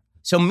stop there.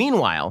 So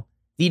meanwhile,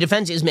 the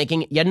defense is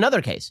making yet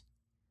another case.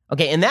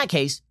 Okay, and that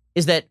case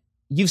is that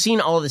you've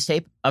seen all of this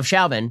tape of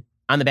Chauvin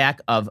on the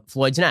back of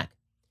Floyd's neck,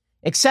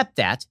 except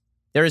that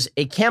there's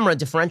a camera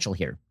differential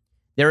here.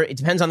 It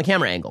depends on the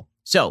camera angle.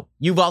 So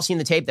you've all seen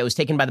the tape that was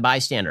taken by the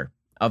bystander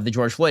of the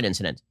George Floyd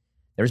incident.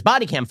 There's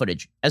body cam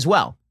footage as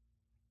well.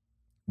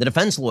 The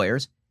defense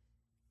lawyers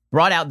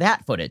brought out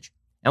that footage.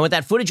 And what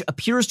that footage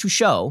appears to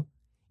show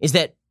is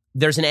that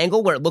there's an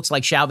angle where it looks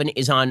like Chauvin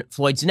is on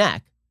Floyd's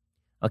neck.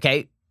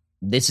 Okay,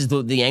 this is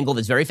the angle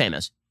that's very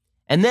famous.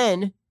 And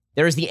then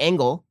there is the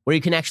angle where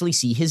you can actually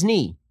see his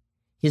knee.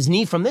 His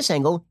knee from this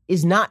angle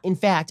is not, in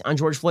fact, on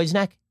George Floyd's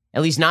neck,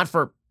 at least not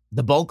for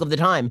the bulk of the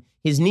time.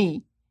 His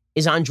knee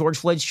is on George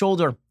Floyd's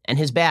shoulder and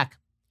his back.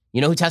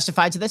 You know who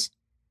testified to this?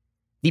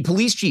 The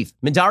police chief,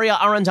 Medaria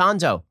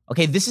Arradondo.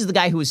 Okay, this is the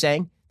guy who was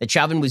saying that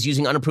Chauvin was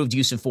using unapproved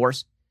use of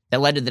force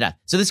that led to the death.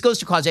 So this goes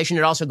to causation.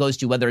 It also goes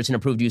to whether it's an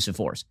approved use of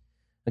force.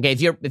 Okay,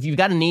 if you've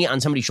got a knee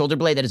on somebody's shoulder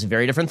blade, that is a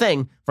very different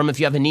thing from if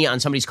you have a knee on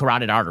somebody's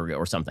carotid artery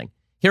or something.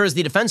 Here is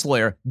the defense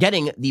lawyer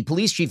getting the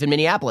police chief in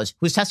Minneapolis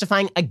who's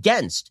testifying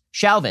against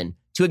Chauvin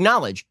to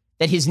acknowledge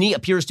that his knee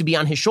appears to be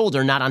on his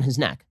shoulder, not on his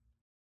neck.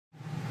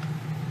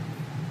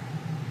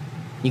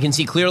 You can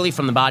see clearly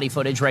from the body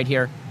footage right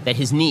here that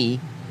his knee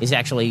is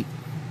actually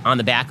on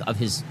the back of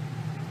his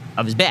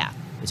back.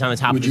 It's on the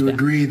top of his back. Would you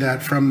agree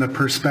that from the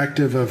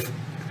perspective of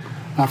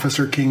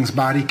Officer King's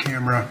body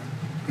camera,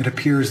 it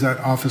appears that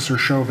Officer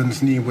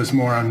Chauvin's knee was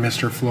more on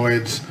Mr.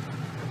 Floyd's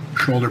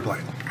shoulder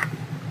blade?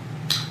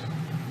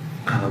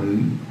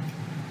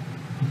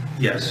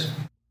 Yes.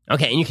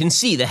 Okay, and you can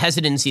see the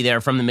hesitancy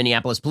there from the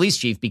Minneapolis police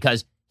chief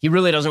because he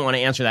really doesn't want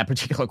to answer that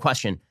particular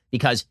question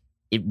because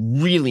it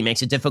really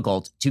makes it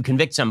difficult to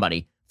convict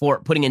somebody for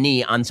putting a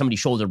knee on somebody's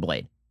shoulder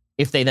blade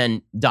if they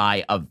then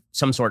die of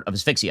some sort of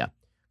asphyxia.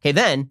 Okay,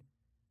 then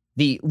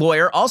the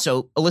lawyer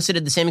also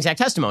elicited the same exact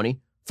testimony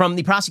from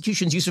the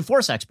prosecution's use of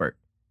force expert.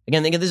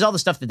 Again, there's all the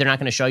stuff that they're not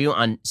going to show you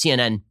on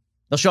CNN.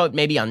 They'll show it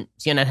maybe on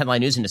CNN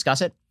Headline News and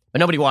discuss it, but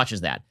nobody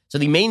watches that. So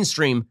the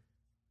mainstream,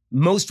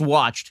 most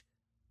watched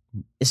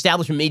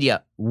establishment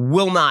media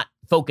will not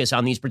focus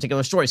on these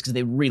particular stories because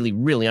they really,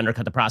 really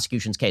undercut the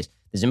prosecution's case.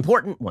 This is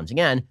important, once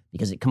again,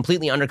 because it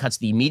completely undercuts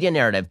the media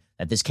narrative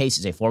that this case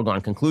is a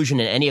foregone conclusion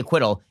and any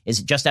acquittal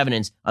is just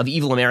evidence of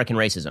evil American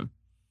racism.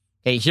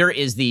 Okay, here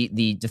is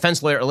the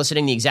defense lawyer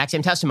eliciting the exact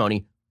same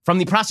testimony from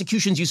the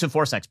prosecution's use of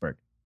force expert.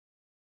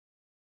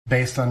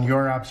 Based on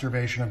your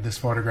observation of this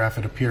photograph,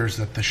 it appears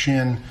that the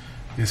shin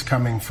is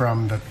coming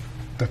from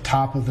the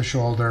top of the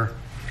shoulder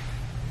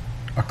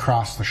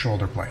across the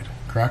shoulder blade,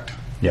 correct?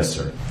 Yes,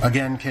 sir.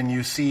 Again, can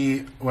you see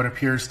what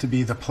appears to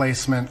be the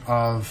placement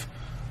of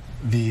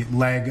the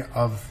leg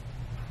of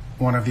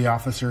one of the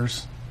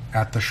officers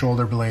at the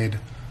shoulder blade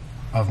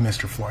of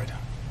Mr. Floyd?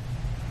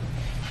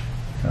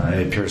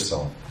 It appears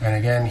so. And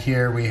again,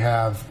 here we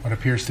have what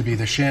appears to be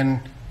the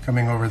shin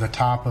coming over the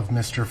top of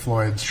Mr.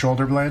 Floyd's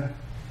shoulder blade.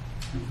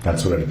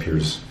 That's what it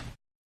appears.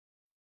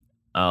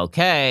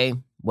 Okay.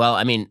 Well,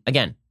 I mean,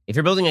 again, if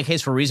you're building a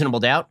case for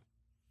reasonable doubt,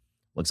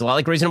 looks a lot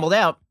like reasonable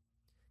doubt.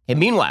 Okay,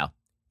 meanwhile,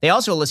 they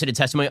also elicited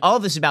testimony. All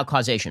of this is about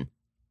causation.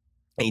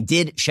 Hey,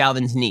 did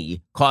Chauvin's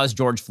knee cause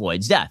George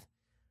Floyd's death?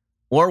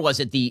 Or was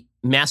it the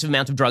massive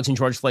amount of drugs in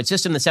George Floyd's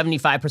system, the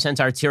 75%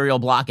 arterial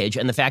blockage,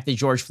 and the fact that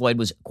George Floyd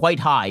was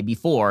quite high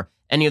before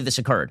any of this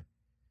occurred?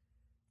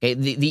 Okay,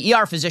 the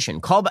ER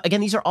physician called,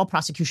 again, these are all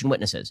prosecution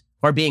witnesses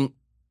who are being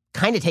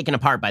kind of taken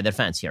apart by the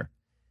defense here.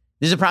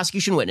 This is a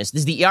prosecution witness.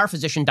 This is the ER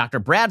physician, Dr.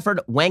 Bradford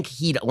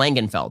Wankheed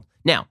Langenfeld.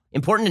 Now,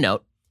 important to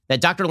note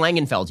that Dr.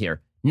 Langenfeld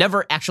here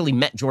never actually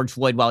met George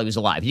Floyd while he was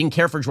alive. He didn't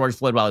care for George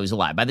Floyd while he was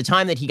alive. By the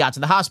time that he got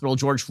to the hospital,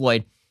 George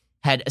Floyd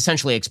had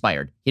essentially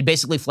expired. He had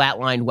basically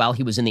flatlined while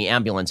he was in the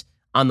ambulance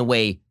on the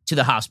way to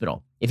the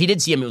hospital. If he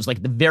did see him, it was like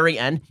at the very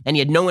end, and he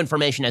had no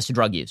information as to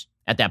drug use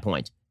at that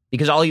point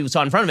because all he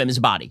saw in front of him is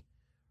a body.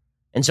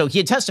 And so he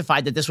had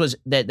testified that this was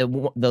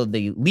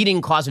the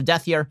leading cause of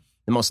death here,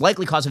 the most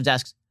likely cause of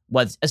death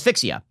was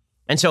asphyxia.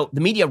 And so the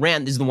media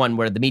ran, this is the one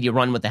where the media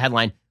run with the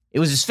headline, it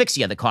was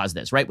asphyxia that caused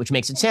this, right? Which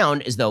makes it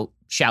sound as though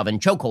Chauvin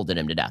chokeholded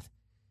him to death.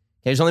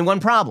 Okay, there's only one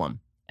problem,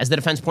 as the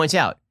defense points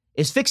out.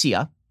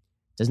 Asphyxia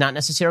does not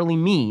necessarily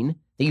mean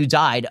that you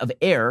died of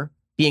air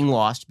being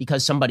lost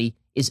because somebody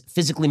is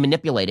physically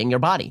manipulating your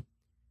body.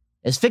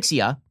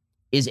 Asphyxia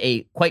is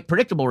a quite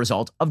predictable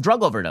result of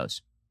drug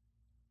overdose.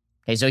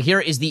 Okay, so here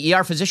is the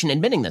ER physician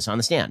admitting this on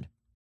the stand.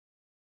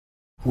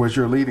 Was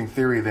your leading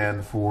theory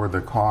then for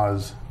the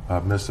cause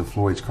of Mr.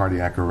 Floyd's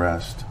cardiac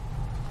arrest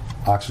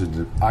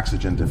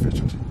oxygen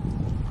deficiency?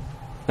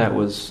 That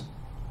was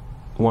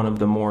one of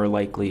the more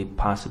likely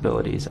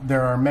possibilities.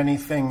 There are many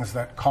things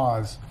that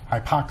cause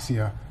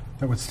hypoxia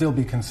that would still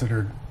be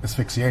considered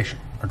asphyxiation.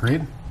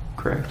 Agreed?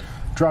 Correct.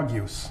 Drug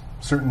use.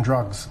 Certain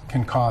drugs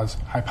can cause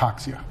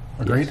hypoxia.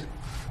 Agreed?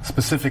 Yes.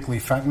 Specifically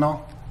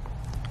fentanyl?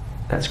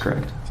 That's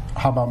correct.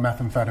 How about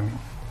methamphetamine?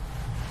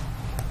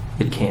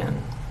 It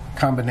can.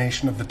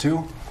 Combination of the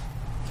two?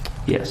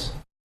 Yes.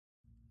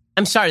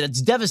 I'm sorry,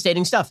 that's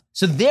devastating stuff.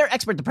 So their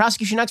expert, the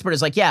prosecution expert,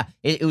 is like, yeah,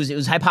 it was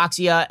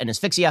hypoxia and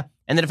asphyxia.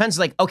 And the defense is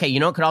like, okay, you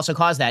know what could also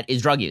cause that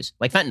is drug use,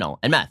 like fentanyl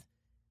and meth.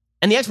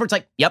 And the expert's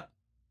like, yep.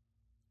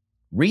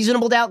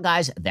 Reasonable doubt,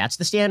 guys. That's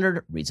the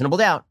standard. Reasonable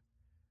doubt.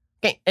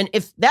 Okay, and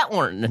if that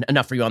weren't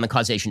enough for you on the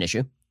causation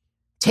issue,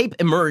 tape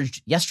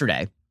emerged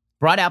yesterday,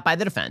 brought out by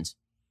the defense,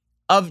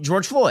 of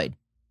George Floyd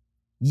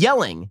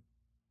yelling,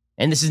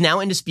 and this is now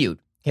in dispute.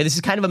 Okay, this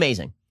is kind of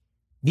amazing.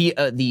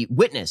 The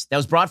witness that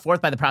was brought forth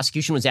by the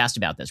prosecution was asked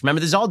about this. Remember,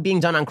 this is all being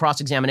done on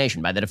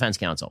cross-examination by the defense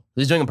counsel,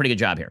 who's doing a pretty good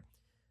job here.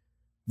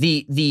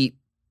 The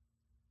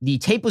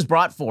tape was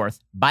brought forth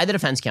by the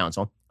defense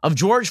counsel of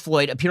George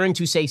Floyd appearing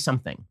to say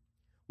something.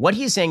 What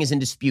he is saying is in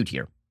dispute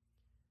here.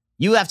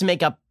 You have to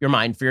make up your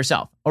mind for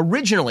yourself.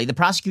 Originally, the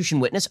prosecution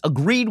witness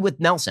agreed with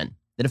Nelson,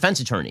 the defense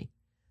attorney,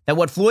 that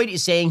what Floyd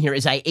is saying here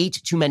is I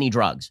ate too many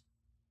drugs,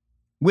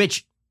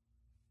 which,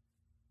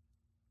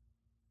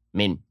 I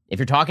mean, if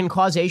you're talking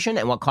causation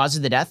and what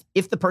causes the death,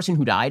 if the person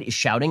who died is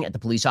shouting at the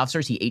police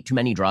officers he ate too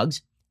many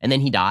drugs and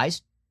then he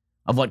dies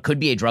of what could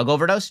be a drug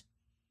overdose,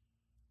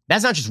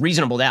 that's not just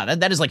reasonable doubt.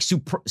 That is like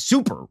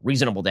super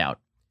reasonable doubt.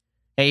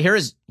 Hey,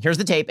 here's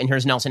the tape, and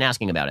here's Nelson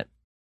asking about it.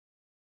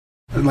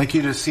 I'd like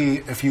you to see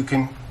if you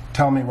can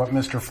tell me what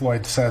Mr.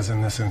 Floyd says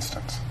in this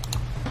instance.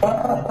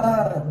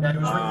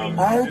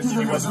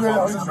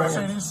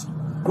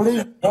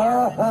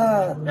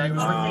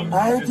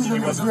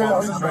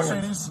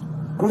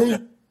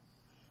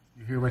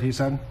 You hear what he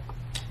said?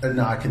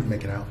 No, I couldn't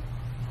make it out.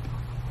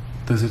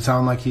 Does it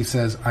sound like he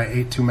says, I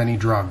ate too many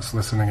drugs?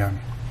 Listen again.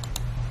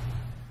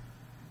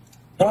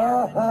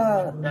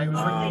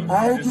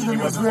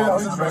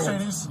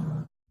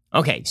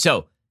 Okay,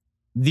 so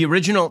the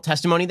original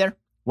testimony there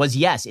was,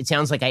 yes, it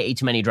sounds like I ate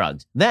too many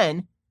drugs.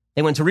 Then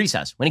they went to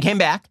recess. When he came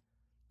back,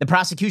 the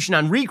prosecution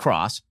on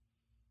recross,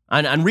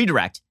 on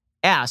redirect,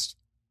 asked,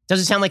 does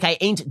it sound like I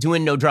ain't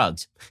doing no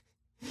drugs?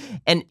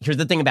 And here's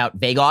the thing about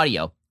vague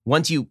audio.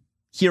 Once you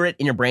hear it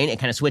in your brain, it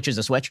kind of switches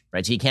a switch,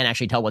 right? So you can't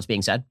actually tell what's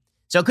being said.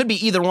 So it could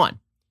be either one.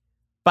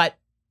 But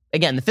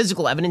again, the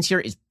physical evidence here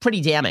is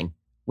pretty damning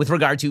with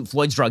regard to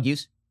Floyd's drug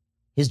use.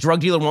 His drug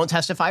dealer won't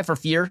testify for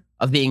fear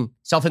of being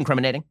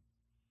self-incriminating.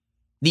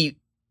 The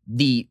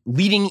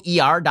leading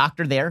ER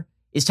doctor there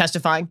is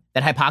testifying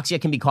that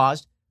hypoxia can be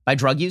caused by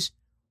drug use.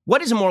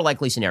 What is a more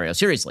likely scenario?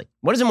 Seriously,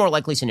 what is a more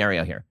likely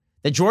scenario here?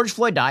 That George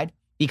Floyd died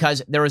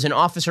because there was an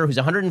officer who's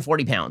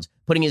 140 pounds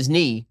putting his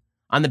knee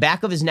on the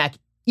back of his neck,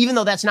 even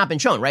though that's not been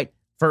shown, right?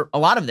 For a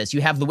lot of this,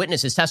 you have the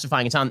witnesses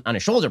testifying it's on a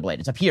shoulder blade.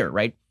 It's up here,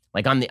 right?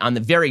 Like on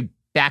the very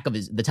back of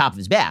the top of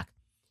his back.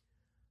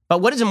 But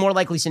what is a more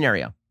likely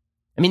scenario?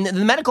 I mean,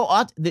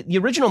 the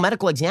original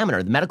medical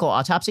examiner, the medical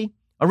autopsy,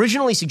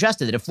 originally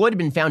suggested that if Floyd had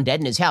been found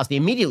dead in his house, they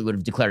immediately would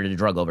have declared it a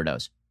drug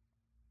overdose.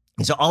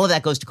 And so all of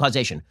that goes to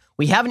causation.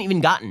 We haven't even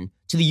gotten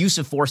to the use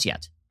of force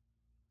yet.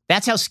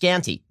 That's how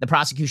scanty the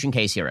prosecution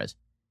case here is.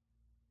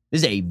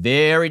 This is a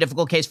very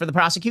difficult case for the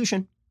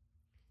prosecution.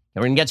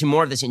 And we're going to get to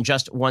more of this in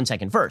just 1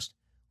 second. First,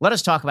 let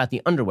us talk about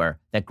the underwear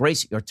that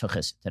grace your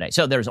tuchus today.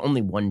 So there's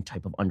only one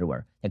type of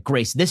underwear that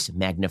grace this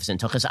magnificent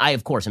tuchus. I,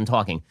 of course, am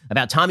talking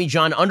about Tommy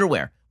John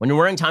underwear. When you're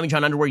wearing Tommy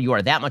John underwear, you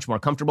are that much more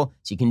comfortable,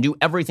 so you can do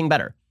everything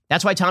better.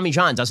 That's why Tommy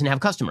John doesn't have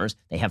customers.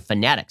 They have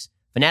fanatics.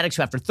 Fanatics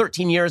who, after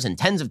 13 years and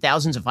tens of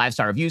thousands of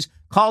 5-star reviews,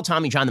 call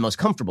Tommy John the most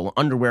comfortable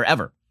underwear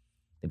ever.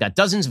 They've got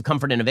dozens of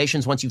comfort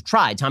innovations. Once you've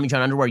tried Tommy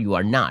John underwear, you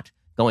are not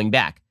going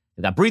back.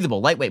 They've got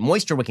breathable, lightweight,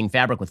 moisture-wicking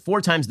fabric with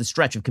 4 times the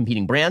stretch of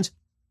competing brands.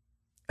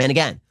 And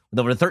again, with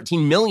over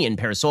 13 million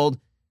pairs sold,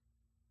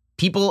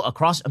 people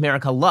across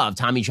America love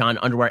Tommy John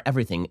underwear.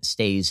 Everything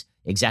stays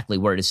exactly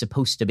where it is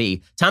supposed to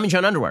be. Tommy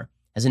John underwear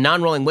has a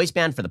non-rolling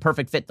waistband for the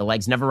perfect fit. The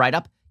legs never ride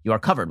up. You are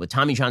covered with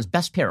Tommy John's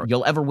best pair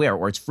you'll ever wear,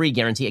 or it's free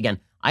guarantee. Again,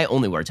 I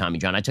only wear Tommy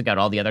John. I took out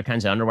all the other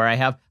kinds of underwear I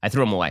have. I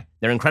threw them away.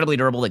 They're incredibly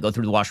durable. They go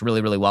through the wash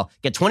really, really well.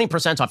 Get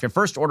 20% off your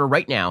first order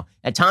right now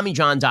at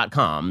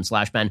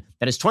TommyJohn.com/Ben.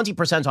 That is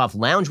 20% off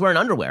loungewear and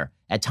underwear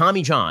at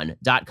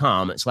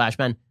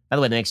TommyJohn.com/Ben. By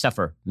the way, they make stuff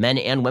for men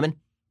and women.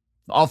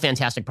 All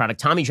fantastic product.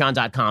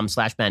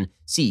 TommyJohn.com/Ben.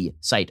 See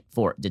site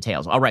for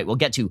details. All right, we'll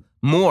get to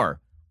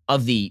more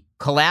of the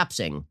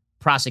collapsing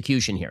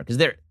prosecution here because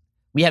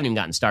we haven't even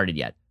gotten started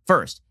yet.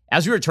 First,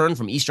 as we return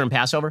from Easter and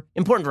Passover,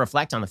 important to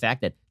reflect on the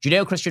fact that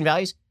Judeo-Christian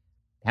values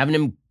have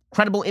an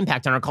incredible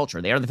impact on our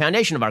culture. They are the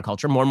foundation of our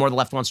culture. More and more, the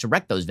left wants to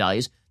wreck those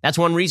values. That's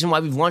one reason why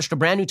we've launched a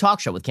brand new talk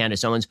show with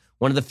Candace Owens,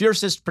 one of the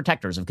fiercest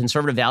protectors of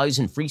conservative values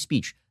and free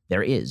speech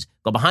there is.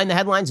 Go behind the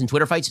headlines and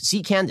Twitter fights.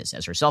 See Candace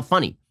as herself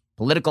funny,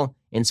 political,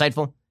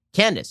 insightful.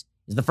 Candace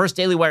is the first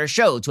Daily Wire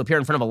show to appear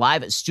in front of a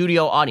live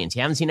studio audience.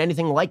 You haven't seen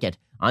anything like it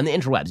on the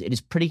interwebs. It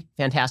is pretty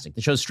fantastic.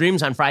 The show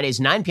streams on Fridays,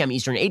 9 p.m.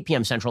 Eastern, 8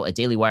 p.m. Central at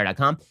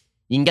dailywire.com.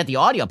 You can get the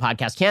audio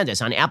podcast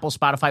Candace on Apple,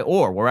 Spotify,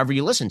 or wherever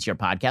you listen to your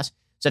podcast.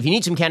 So if you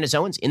need some Candace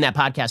Owens in that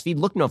podcast feed,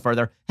 look no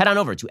further. Head on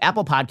over to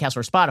Apple Podcasts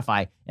or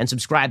Spotify and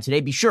subscribe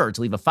today. Be sure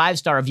to leave a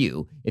 5-star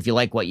review if you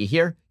like what you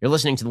hear. You're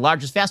listening to the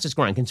largest, fastest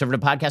growing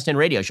conservative podcast and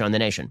radio show in the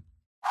nation.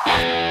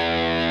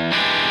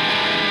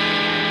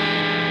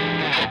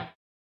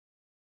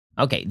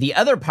 Okay, the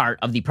other part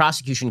of the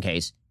prosecution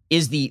case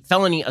is the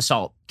felony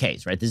assault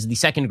case, right? This is the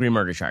second-degree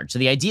murder charge. So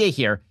the idea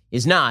here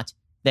is not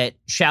that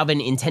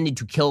Chauvin intended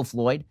to kill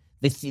Floyd.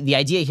 The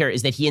idea here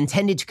is that he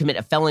intended to commit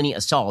a felony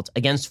assault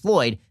against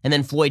Floyd, and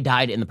then Floyd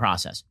died in the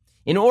process.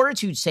 In order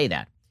to say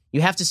that,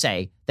 you have to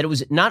say that it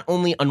was not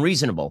only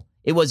unreasonable,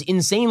 it was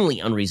insanely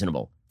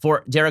unreasonable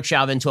for Derek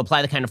Chauvin to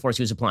apply the kind of force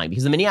he was applying,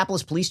 because the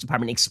Minneapolis Police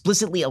Department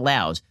explicitly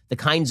allows the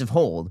kinds of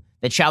hold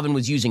that Chauvin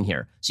was using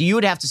here. So you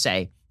would have to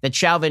say that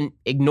Chauvin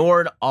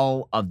ignored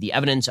all of the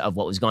evidence of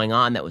what was going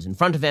on that was in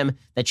front of him,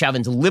 that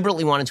Chauvin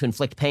deliberately wanted to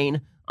inflict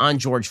pain on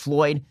George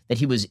Floyd, that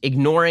he was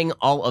ignoring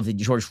all of the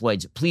George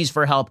Floyd's pleas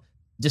for help,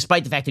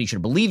 despite the fact that he should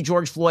have believed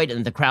George Floyd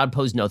and that the crowd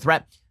posed no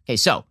threat. Okay,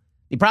 so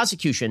the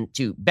prosecution,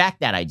 to back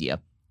that idea,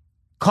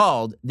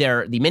 called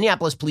the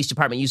Minneapolis Police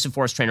Department use of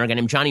force trainer, a guy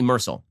named Johnny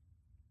Mercil.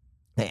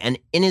 And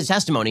in his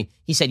testimony,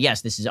 he said,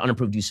 yes, this is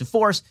unapproved use of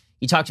force.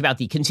 He talked about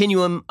the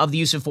continuum of the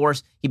use of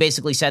force. He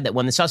basically said that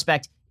when the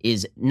suspect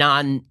is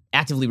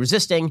non-actively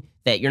resisting,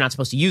 that you're not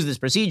supposed to use this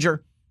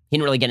procedure. He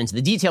didn't really get into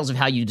the details of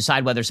how you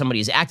decide whether somebody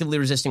is actively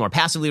resisting or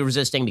passively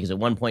resisting, because at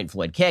one point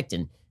Floyd kicked,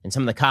 and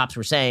some of the cops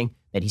were saying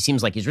that he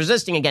seems like he's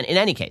resisting again. In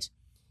any case,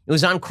 it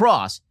was on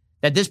cross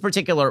that this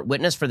particular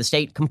witness for the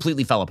state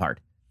completely fell apart.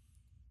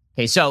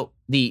 Okay, so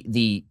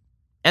the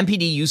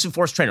MPD use of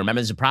force trainer,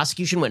 remember, this is a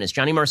prosecution witness,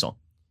 Johnny Mercil.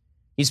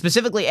 He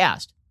specifically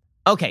asked,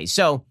 okay,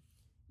 so,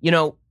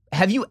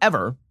 have you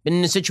ever been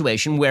in a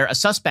situation where a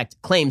suspect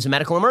claims a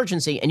medical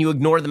emergency and you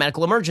ignore the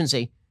medical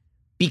emergency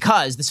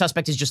because the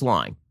suspect is just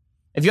lying?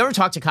 If you ever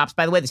talk to cops,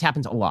 by the way, this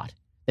happens a lot.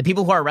 The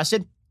people who are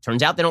arrested,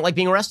 turns out they don't like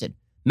being arrested.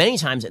 Many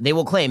times they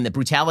will claim that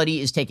brutality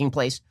is taking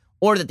place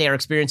or that they are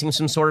experiencing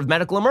some sort of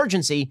medical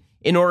emergency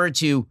in order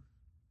to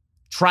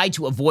try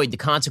to avoid the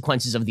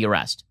consequences of the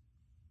arrest.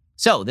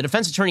 So the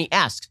defense attorney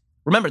asks,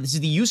 remember, this is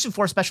the use of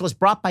force specialist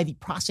brought by the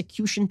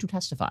prosecution to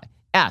testify,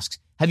 asks,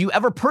 have you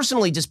ever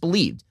personally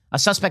disbelieved a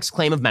suspect's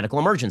claim of medical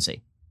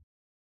emergency?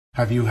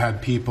 Have you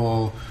had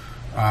people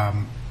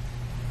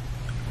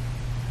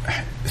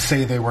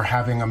say they were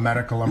having a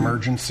medical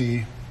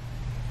emergency?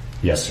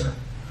 Yes, sir.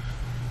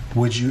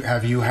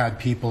 Have you had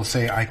people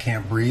say, I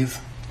can't breathe?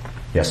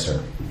 Yes,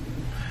 sir.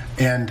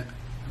 And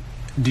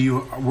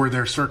were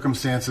there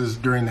circumstances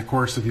during the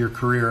course of your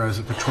career as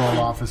a patrol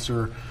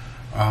officer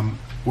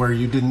where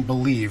you didn't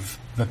believe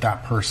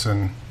that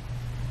person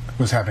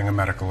was having a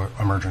medical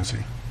emergency?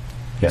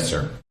 Yes,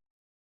 sir.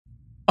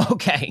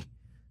 Okay.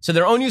 So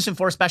their own use of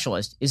force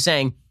specialist is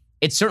saying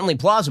it's certainly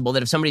plausible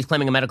that if somebody's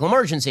claiming a medical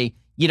emergency,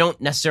 you don't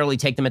necessarily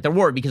take them at their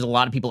word because a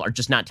lot of people are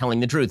just not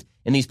telling the truth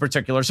in these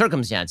particular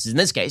circumstances. In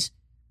this case,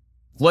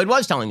 Floyd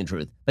was telling the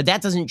truth, but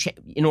that doesn't change.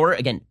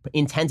 Again,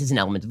 intent is an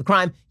element of the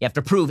crime. You have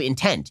to prove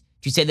intent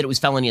to say that it was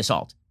felony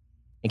assault.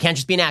 It can't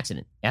just be an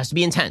accident. It has to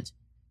be intent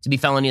to be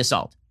felony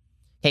assault.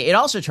 Okay, it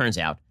also turns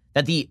out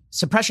that the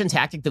suppression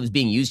tactic that was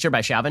being used here by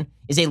Chauvin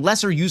is a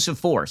lesser use of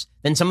force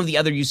than some of the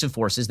other use of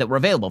forces that were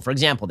available. For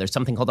example, there's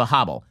something called a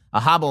hobble. A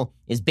hobble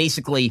is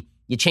basically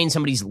you chain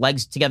somebody's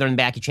legs together in the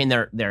back, you chain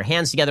their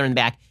hands together in the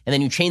back, and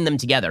then you chain them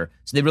together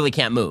so they really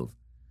can't move.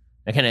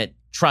 They're kind of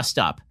trussed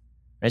up.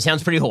 It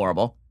sounds pretty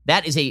horrible.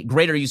 That is a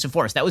greater use of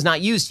force. That was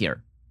not used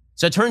here.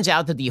 So it turns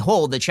out that the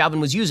hold that Chauvin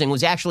was using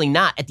was actually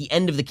not at the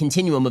end of the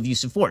continuum of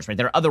use of force, right?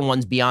 There are other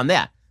ones beyond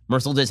that.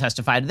 Mercil did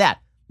testify to that.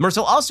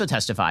 Mercil also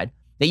testified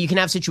that you can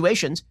have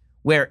situations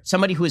where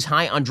somebody who is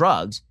high on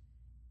drugs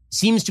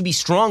seems to be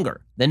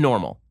stronger than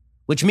normal,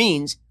 which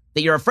means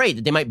that you're afraid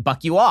that they might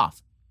buck you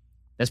off.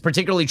 That's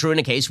particularly true in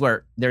a case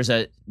where there's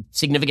a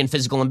significant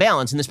physical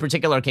imbalance. In this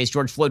particular case,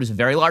 George Floyd was a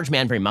very large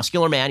man, very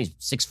muscular man. He's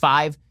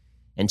 6'5"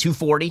 and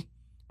 240,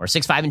 or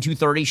 6'5" and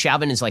 230.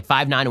 Chauvin is like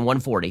 5'9" and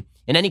 140.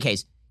 In any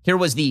case, here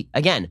was the,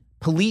 again,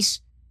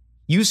 police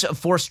use of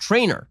force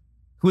trainer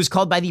who was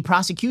called by the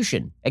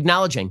prosecution,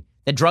 acknowledging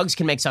that drugs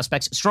can make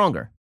suspects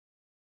stronger.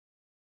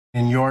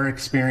 In your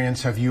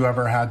experience, have you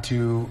ever had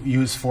to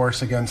use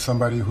force against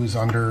somebody who's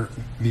under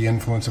the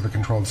influence of a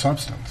controlled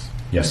substance?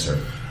 Yes,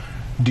 sir.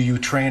 Do you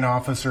train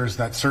officers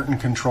that certain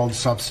controlled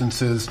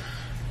substances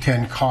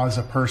can cause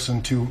a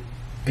person to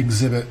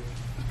exhibit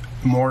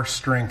more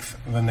strength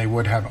than they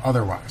would have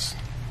otherwise?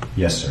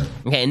 Yes, sir.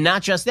 Okay, and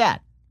not just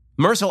that.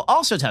 Mercil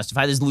also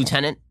testified, as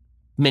Lieutenant,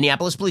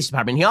 Minneapolis Police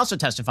Department. He also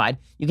testified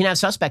you can have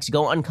suspects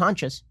go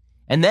unconscious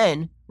and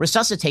then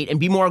resuscitate and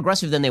be more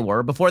aggressive than they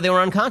were before they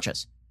were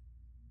unconscious.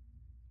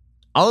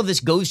 All of this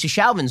goes to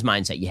Chauvin's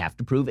mindset. You have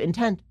to prove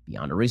intent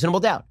beyond a reasonable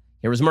doubt.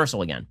 Here was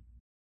Mercil again.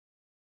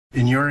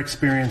 In your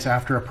experience,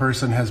 after a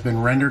person has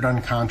been rendered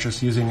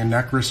unconscious using a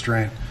neck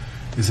restraint,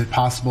 is it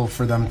possible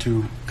for them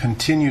to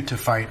continue to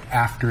fight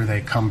after they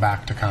come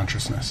back to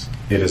consciousness?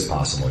 It is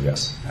possible,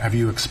 yes. Have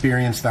you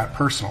experienced that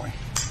personally?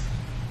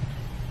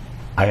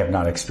 I have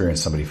not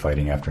experienced somebody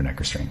fighting after neck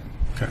restraint.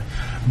 Okay.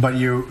 But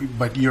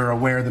you're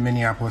aware the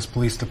Minneapolis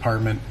Police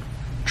Department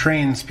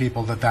trains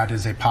people that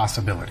is a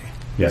possibility?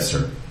 Yes,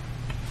 sir.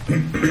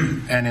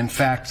 And in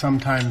fact,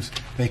 sometimes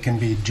they can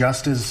be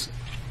just as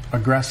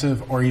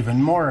aggressive or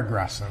even more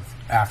aggressive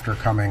after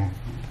coming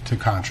to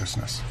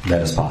consciousness.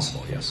 That is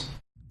possible, yes.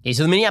 Okay,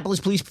 so the Minneapolis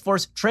Police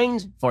Force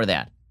trains for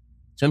that.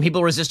 So when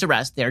people resist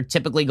arrest, they're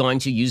typically going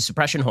to use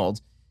suppression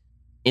holds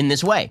in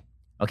this way,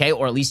 okay?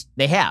 Or at least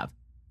they have.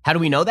 How do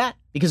we know that?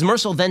 Because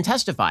Mercil then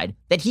testified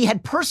that he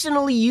had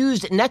personally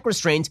used neck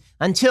restraints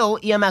until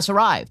EMS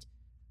arrived.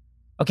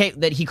 Okay,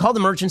 that he called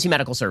emergency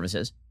medical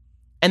services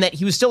and that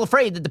he was still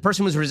afraid that the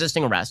person was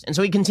resisting arrest, and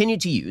so he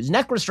continued to use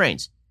neck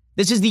restraints.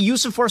 This is the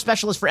use of force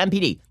specialist for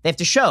MPD. They have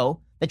to show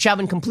that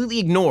Chauvin completely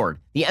ignored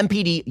the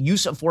MPD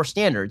use of force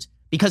standards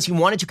because he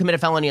wanted to commit a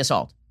felony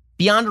assault.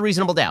 Beyond a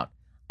reasonable doubt.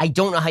 I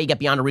don't know how you get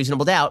beyond a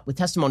reasonable doubt with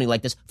testimony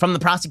like this from the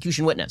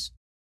prosecution witness.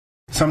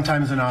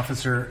 Sometimes an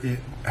officer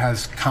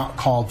has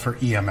called for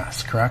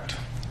EMS, correct?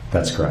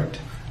 That's correct.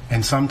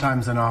 And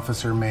sometimes an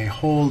officer may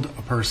hold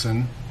a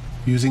person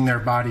using their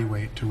body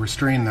weight to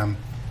restrain them,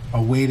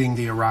 awaiting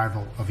the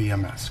arrival of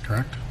EMS,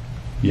 correct?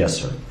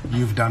 Yes, sir.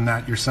 You've done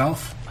that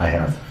yourself? I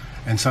have.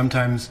 And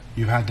sometimes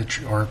you've had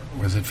to, or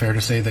was it fair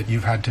to say that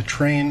you've had to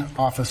train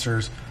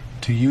officers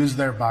to use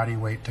their body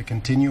weight to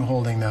continue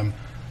holding them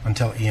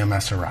until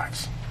EMS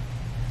arrives?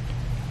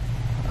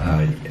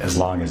 As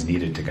long as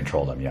needed to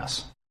control them,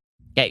 yes.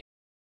 Okay.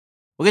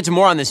 We'll get to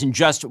more on this in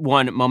just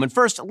one moment.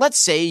 First, let's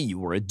say you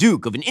were a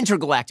duke of an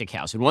intergalactic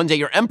house, and one day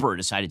your emperor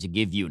decided to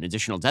give you an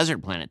additional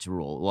desert planet to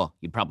rule. Well,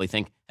 you'd probably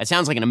think, that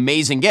sounds like an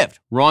amazing gift.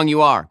 Wrong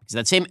you are, because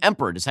that same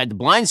emperor decided to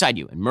blindside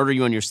you and murder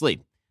you in your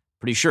sleep.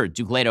 Pretty sure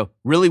Duke Leto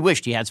really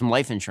wished he had some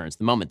life insurance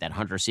the moment that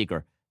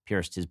hunter-seeker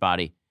pierced his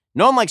body.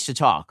 No one likes to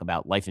talk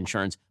about life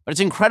insurance, but it's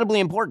incredibly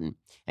important,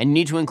 and you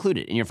need to include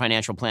it in your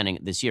financial planning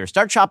this year.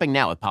 Start shopping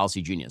now with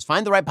Policy Genius.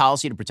 Find the right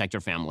policy to protect your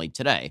family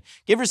today.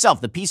 Give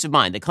yourself the peace of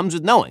mind that comes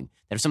with knowing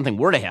that if something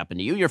were to happen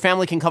to you, your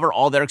family can cover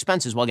all their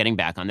expenses while getting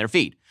back on their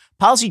feet.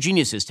 Policy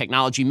Genius's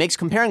technology makes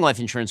comparing life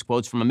insurance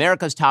quotes from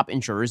America's top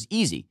insurers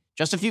easy.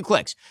 Just a few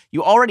clicks.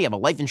 You already have a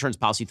life insurance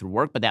policy through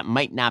work, but that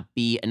might not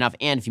be enough.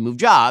 And if you move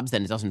jobs,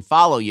 then it doesn't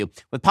follow you.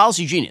 With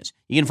Policy Genius,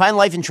 you can find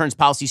life insurance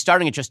policies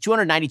starting at just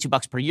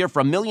 $292 per year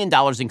for $1 million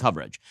in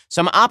coverage.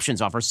 Some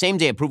options offer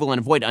same-day approval and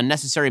avoid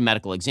unnecessary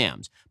medical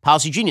exams.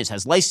 Policy Genius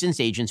has licensed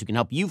agents who can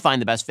help you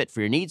find the best fit for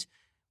your needs.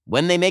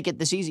 When they make it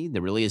this easy,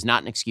 there really is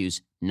not an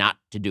excuse not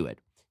to do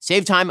it.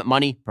 Save time,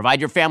 money, provide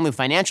your family with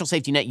financial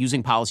safety net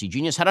using Policy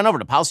Genius. Head on over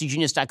to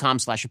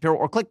policygenius.com/Shapiro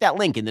or click that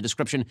link in the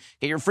description.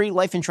 Get your free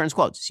life insurance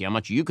quotes. See how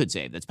much you could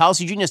save. That's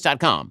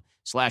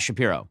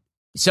policygenius.com/Shapiro.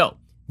 So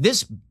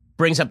this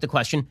brings up the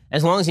question,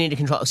 as long as you need to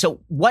control.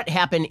 So what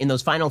happened in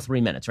those final 3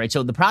 minutes, right?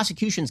 So the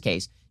prosecution's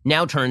case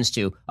now turns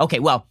to, okay,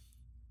 well,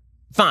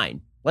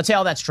 fine. Let's say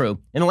all that's true.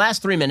 In the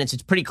last 3 minutes,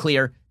 it's pretty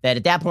clear that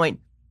at that point,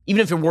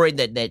 even if you're worried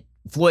that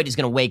Floyd is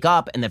going to wake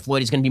up and that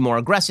Floyd is going to be more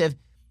aggressive,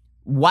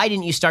 why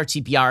didn't you start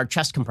CPR,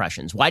 chest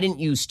compressions? Why didn't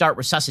you start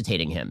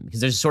resuscitating him?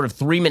 Because there's a sort of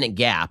 3-minute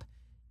gap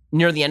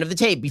near the end of the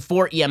tape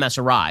before EMS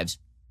arrives.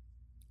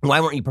 Why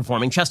weren't you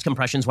performing chest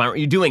compressions? Why weren't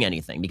you doing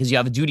anything? Because you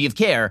have a duty of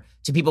care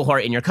to people who are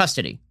in your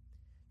custody.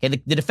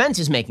 Okay, the defense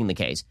is making the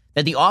case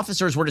that the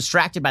officers were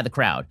distracted by the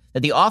crowd, that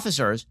the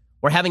officers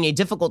were having a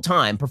difficult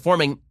time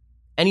performing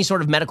any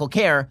sort of medical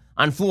care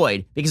on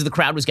Floyd because the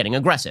crowd was getting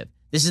aggressive.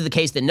 This is the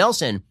case that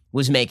Nelson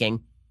was making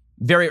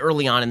very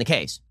early on in the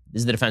case.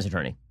 This is the defense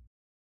attorney.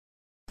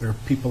 There are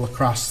people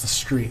across the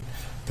street.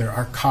 There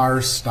are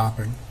cars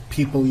stopping,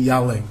 people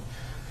yelling.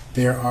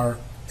 There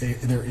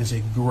is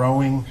a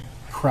growing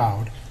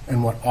crowd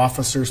and what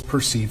officers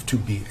perceive to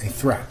be a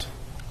threat.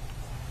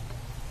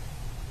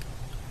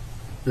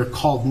 They're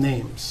called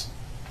names.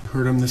 I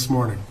heard them this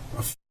morning.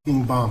 A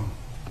fucking bum.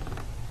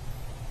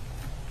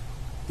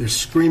 They're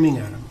screaming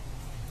at him,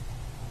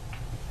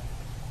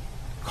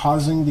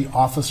 causing the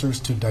officers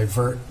to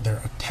divert their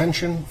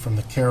attention from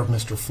the care of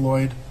Mr.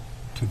 Floyd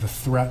to the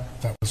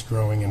threat that was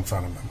growing in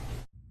front of them.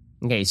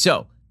 Okay,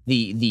 so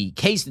the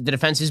case that the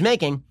defense is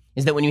making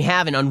is that when you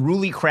have an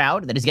unruly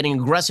crowd that is getting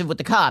aggressive with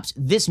the cops,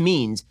 this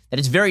means that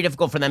it's very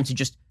difficult for them to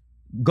just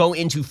go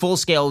into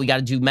full-scale, we got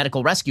to do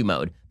medical rescue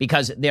mode,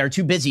 because they are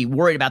too busy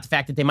worried about the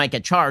fact that they might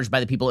get charged by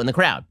the people in the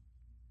crowd.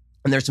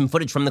 And there's some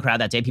footage from the crowd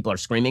that day. People are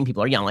screaming,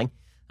 people are yelling.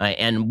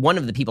 And one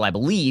of the people, I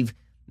believe,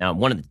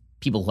 one of the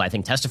people who I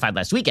think testified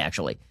last week,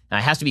 actually,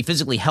 has to be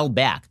physically held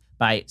back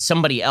by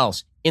somebody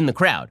else in the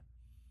crowd.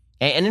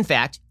 And in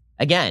fact,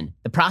 again,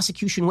 the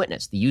prosecution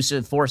witness, the use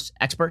of force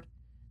expert,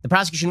 the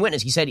prosecution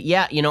witness, he said,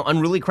 yeah,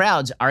 unruly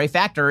crowds are a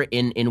factor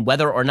in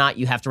whether or not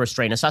you have to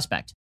restrain a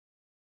suspect.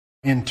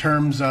 In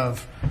terms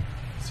of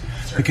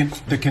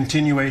the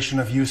continuation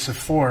of use of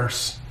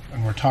force,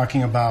 and we're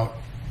talking about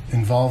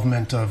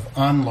involvement of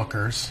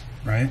onlookers,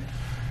 right?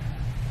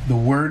 The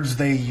words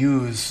they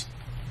use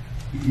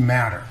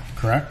matter,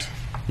 correct?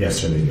 Yes,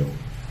 sir, they do.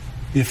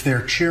 If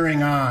they're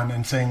cheering on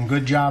and saying,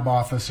 good job,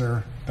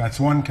 officer, that's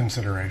one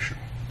consideration,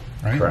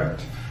 right?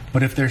 Correct.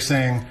 But if they're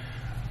saying,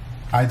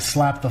 I'd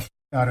slap the f***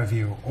 out of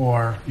you,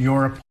 or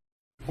you're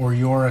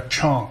a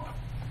chump,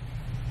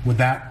 would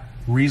that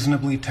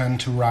reasonably tend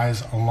to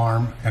rise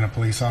alarm in a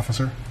police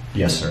officer?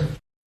 Yes, sir.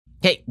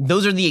 Okay,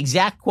 those are the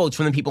exact quotes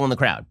from the people in the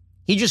crowd.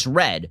 He just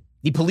read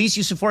the police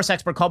use of force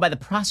expert called by the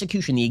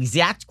prosecution, the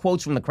exact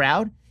quotes from the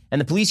crowd,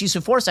 and the police use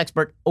of force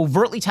expert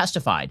overtly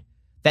testified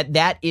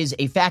that is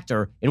a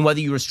factor in whether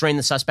you restrain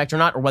the suspect or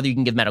not, or whether you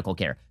can give medical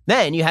care.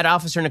 Then you had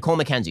Officer Nicole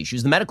McKenzie. She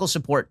was the medical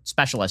support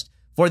specialist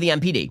for the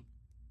MPD.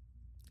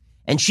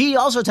 And she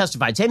also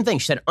testified, same thing.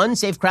 She said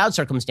unsafe crowd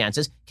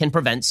circumstances can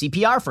prevent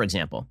CPR, for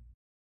example.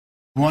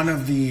 One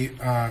of the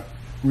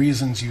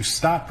reasons you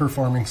stop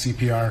performing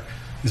CPR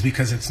is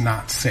because it's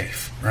not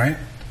safe, right?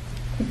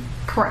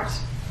 Correct.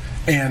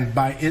 And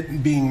by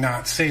it being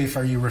not safe,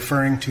 are you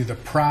referring to the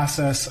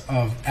process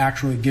of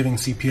actually giving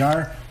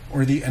CPR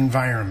or the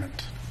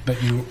environment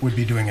that you would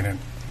be doing it in?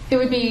 It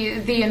would be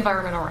the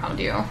environment around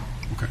you.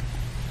 Okay.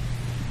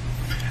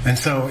 And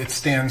so it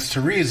stands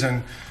to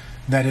reason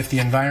that if the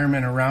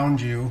environment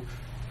around you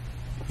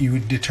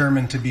would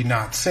determine to be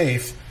not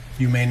safe,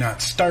 you may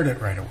not start it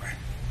right away.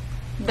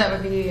 That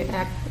would be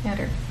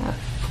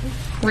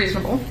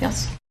reasonable,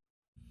 yes.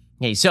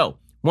 Okay, so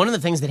one of the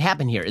things that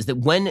happened here is that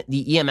when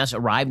the EMS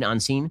arrived on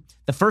scene,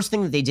 the first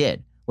thing that they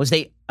did was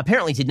they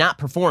apparently did not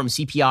perform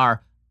CPR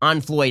on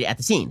Floyd at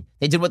the scene.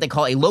 They did what they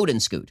call a load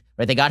and scoot,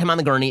 right? They got him on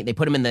the gurney, they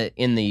put him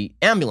in the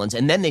ambulance,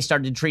 and then they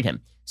started to treat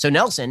him. So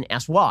Nelson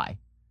asked why,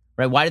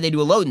 right? Why did they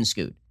do a load and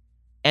scoot?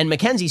 And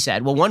Mackenzie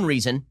said, well, one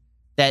reason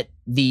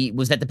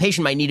was that the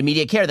patient might need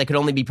immediate care that could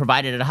only be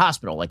provided at a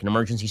hospital, like an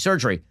emergency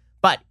surgery.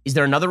 But is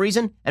there another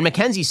reason? And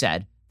Mackenzie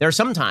said, there are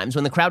some times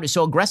when the crowd is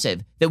so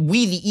aggressive that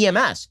we, the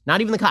EMS,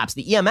 not even the cops,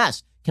 the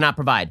EMS cannot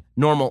provide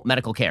normal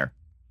medical care.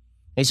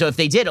 Okay, so if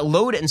they did a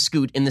load and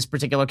scoot in this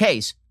particular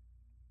case,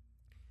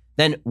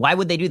 then why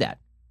would they do that?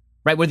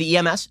 Right? Were the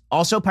EMS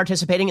also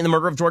participating in the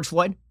murder of George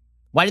Floyd?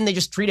 Why didn't they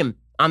just treat him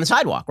on the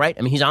sidewalk, right?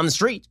 I mean, he's on the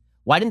street.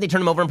 Why didn't they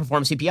turn him over and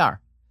perform CPR?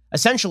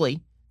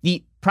 Essentially,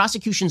 the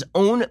prosecution's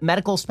own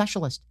medical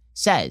specialist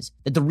says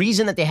that the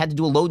reason that they had to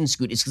do a load and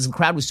scoot is because the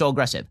crowd was so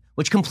aggressive,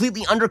 which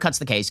completely undercuts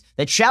the case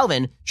that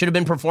Chauvin should have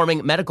been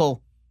performing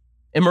medical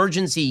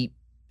emergency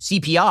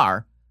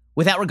CPR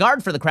without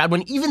regard for the crowd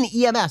when even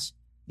the EMS,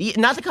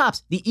 not the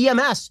cops, the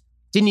EMS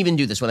didn't even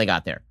do this when they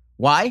got there.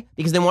 Why?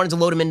 Because they wanted to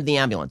load him into the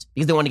ambulance,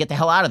 because they wanted to get the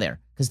hell out of there,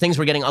 because things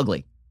were getting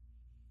ugly.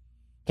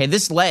 Okay,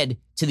 this led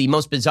to the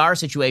most bizarre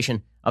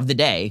situation of the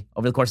day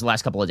over the course of the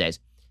last couple of days.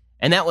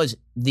 And that was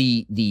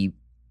the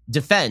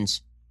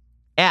defense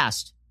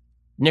asked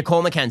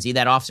Nicole McKenzie,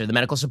 that officer, the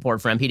medical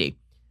support for MPD,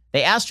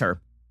 they asked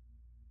her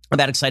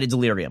about excited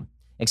delirium.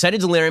 Excited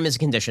delirium is a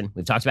condition,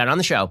 we've talked about it on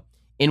the show,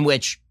 in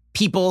which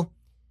people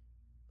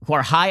who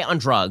are high on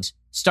drugs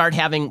start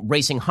having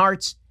racing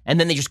hearts, and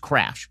then they just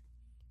crash.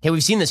 Okay,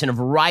 we've seen this in a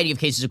variety of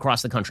cases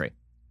across the country.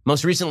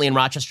 Most recently in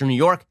Rochester, New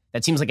York,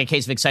 that seems like a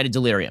case of excited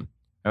delirium.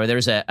 Or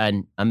there's a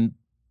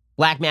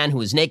black man who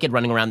was naked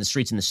running around the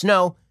streets in the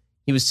snow.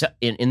 He was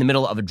in the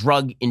middle of a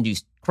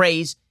drug-induced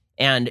craze,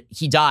 and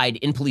he died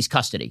in police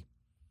custody.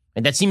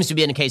 And that seems to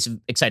be in a case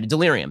of excited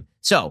delirium.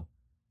 So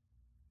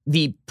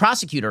the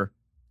prosecutor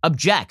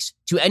objects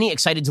to any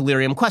excited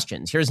delirium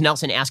questions. Here's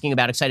Nelson asking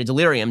about excited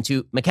delirium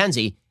to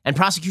McKenzie, and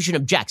prosecution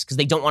objects because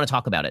they don't want to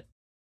talk about it.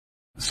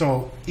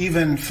 So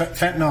even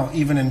fentanyl,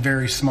 even in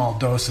very small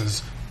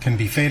doses, can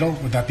be fatal.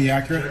 Would that be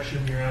accurate?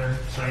 Objection, Your Honor.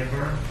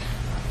 Sidebar.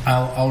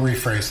 I'll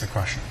rephrase the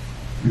question.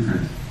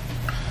 Mm-hmm.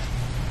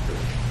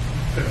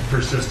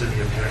 Persist in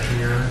the objection,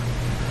 Your Honor.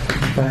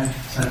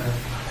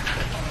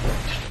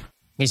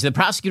 Okay, so the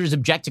prosecutors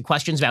object to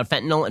questions about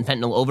fentanyl and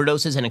fentanyl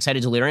overdoses and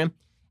excited delirium,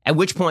 at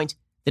which point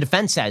the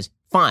defense says,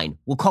 fine,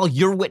 we'll call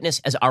your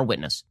witness as our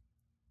witness.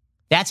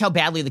 That's how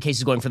badly the case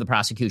is going for the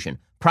prosecution.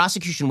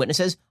 Prosecution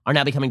witnesses are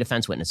now becoming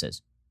defense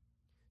witnesses.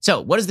 So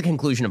what is the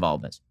conclusion of all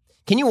of this?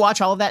 Can you watch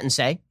all of that and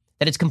say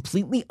that it's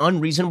completely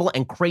unreasonable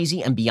and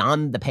crazy and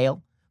beyond the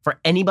pale for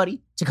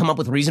anybody to come up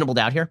with reasonable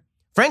doubt here?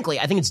 Frankly,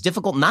 I think it's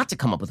difficult not to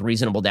come up with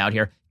reasonable doubt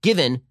here,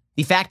 given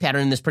the fact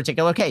pattern in this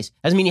particular case.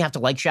 Doesn't mean you have to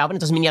like Chauvin. It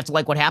doesn't mean you have to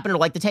like what happened or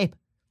like the tape.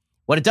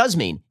 What it does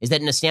mean is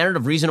that in a standard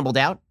of reasonable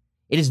doubt,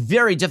 it is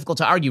very difficult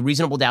to argue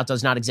reasonable doubt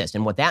does not exist.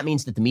 And what that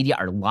means is that the media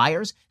are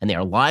liars, and they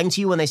are lying to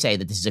you when they say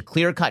that this is a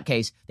clear-cut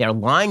case. They are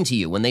lying to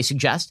you when they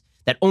suggest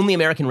that only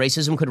American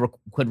racism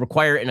could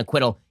require an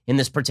acquittal in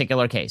this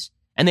particular case.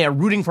 And they are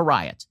rooting for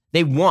riots.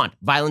 They want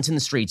violence in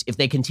the streets if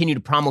they continue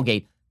to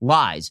promulgate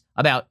lies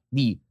about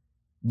the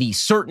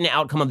certain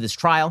outcome of this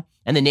trial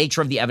and the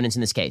nature of the evidence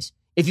in this case.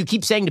 If you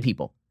keep saying to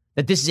people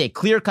that this is a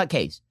clear-cut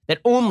case, that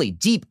only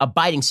deep,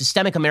 abiding,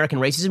 systemic American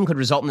racism could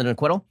result in an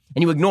acquittal,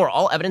 and you ignore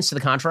all evidence to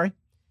the contrary,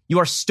 you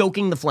are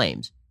stoking the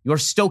flames. You are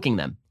stoking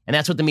them. And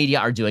that's what the media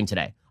are doing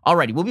today.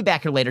 Alrighty, we'll be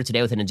back here later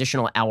today with an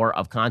additional hour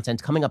of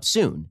content. Coming up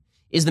soon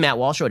is The Matt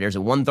Walsh Show. It airs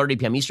at 1:30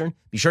 p.m. Eastern.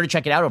 Be sure to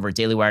check it out over at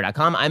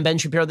dailywire.com. I'm Ben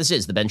Shapiro. This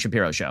is The Ben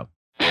Shapiro Show.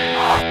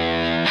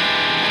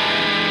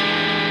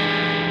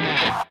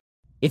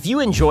 If you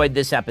enjoyed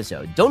this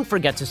episode, don't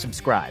forget to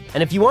subscribe.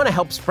 And if you want to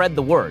help spread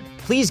the word,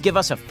 please give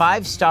us a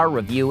 5-star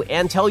review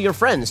and tell your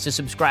friends to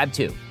subscribe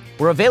too.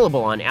 We're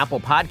available on Apple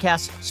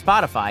Podcasts,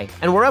 Spotify,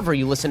 and wherever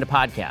you listen to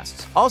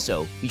podcasts.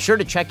 Also, be sure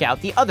to check out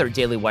the other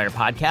Daily Wire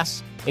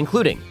podcasts,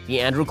 including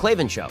The Andrew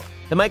Klavan Show,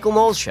 The Michael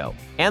Knowles Show,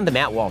 and The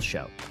Matt Walsh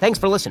Show. Thanks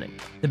for listening.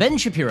 The Ben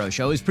Shapiro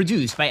Show is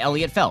produced by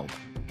Elliot Feld.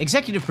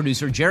 Executive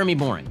producer Jeremy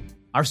Boring.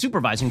 Our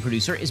supervising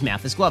producer is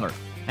Mathis Glover.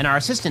 And our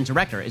assistant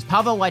director is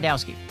Pavel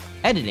Wydowski.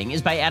 Editing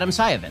is by Adam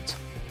Sayevitz.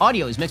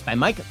 Audio is mixed by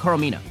Mike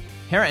Coromina.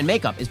 Hair and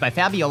makeup is by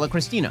Fabiola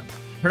Cristina.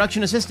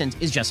 Production assistant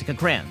is Jessica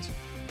Kranz.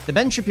 The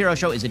Ben Shapiro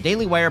Show is a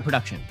Daily Wire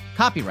production.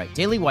 Copyright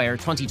Daily Wire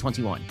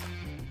 2021.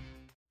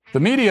 The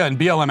media and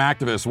BLM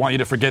activists want you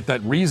to forget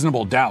that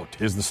reasonable doubt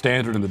is the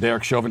standard in the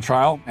Derek Chauvin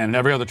trial and in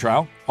every other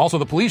trial. Also,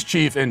 the police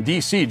chief in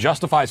D.C.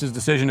 justifies his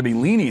decision to be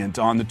lenient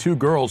on the 2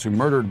 girls who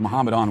murdered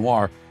Mohammed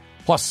Anwar.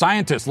 Plus,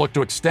 scientists look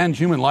to extend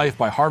human life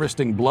by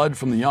harvesting blood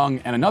from the young,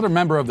 and another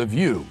member of The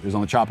View is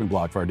on the chopping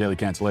block for our daily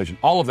cancellation.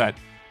 All of that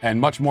and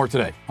much more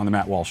today on The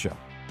Matt Walsh Show.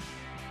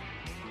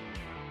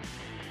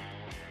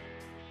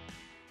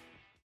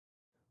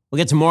 We'll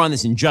get to more on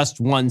this in just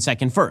 1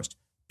 second. First,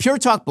 Pure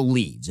Talk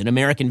believes in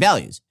American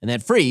values, and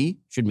that free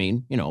should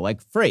mean,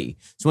 like free.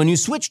 So when you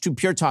switch to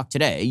Pure Talk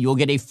today, you'll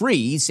get a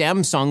free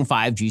Samsung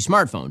 5G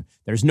smartphone.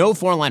 There's no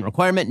 4-line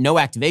requirement, no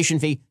activation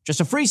fee,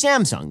 just a free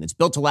Samsung that's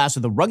built to last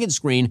with a rugged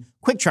screen,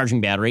 quick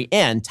charging battery,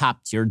 and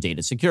top-tier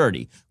data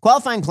security.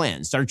 Qualifying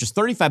plans start at just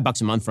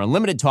 $35 a month for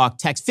unlimited talk,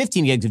 text,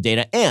 15 gigs of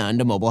data,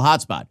 and a mobile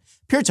hotspot.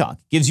 Pure Talk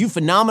gives you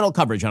phenomenal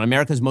coverage on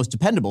America's most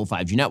dependable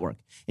 5G network.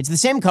 It's the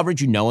same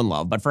coverage you know and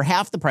love, but for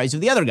half the price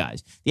of the other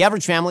guys. The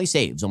average family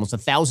saves almost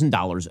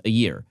 $1,000 a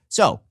year.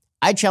 So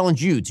I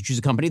challenge you to choose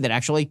a company that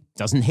actually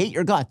doesn't hate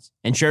your guts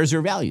and shares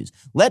your values.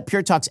 Let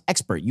Pure Talk's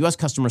expert U.S.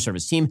 customer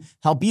service team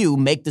help you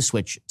make the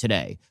switch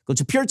today. Go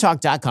to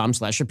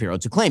puretalk.com/Shapiro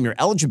to claim your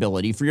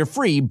eligibility for your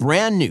free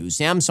brand new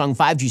Samsung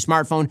 5G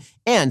smartphone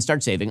and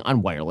start saving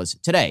on wireless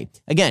today.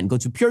 Again, go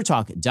to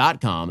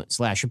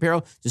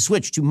puretalk.com/Shapiro to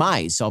switch to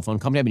my cell phone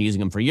company. I've been using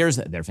them for years.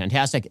 They're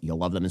fantastic. You'll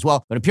love them as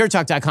well. Go to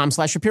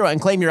puretalk.com/Shapiro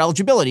and claim your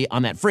eligibility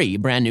on that free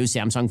brand new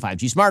Samsung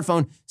 5G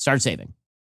smartphone. Start saving.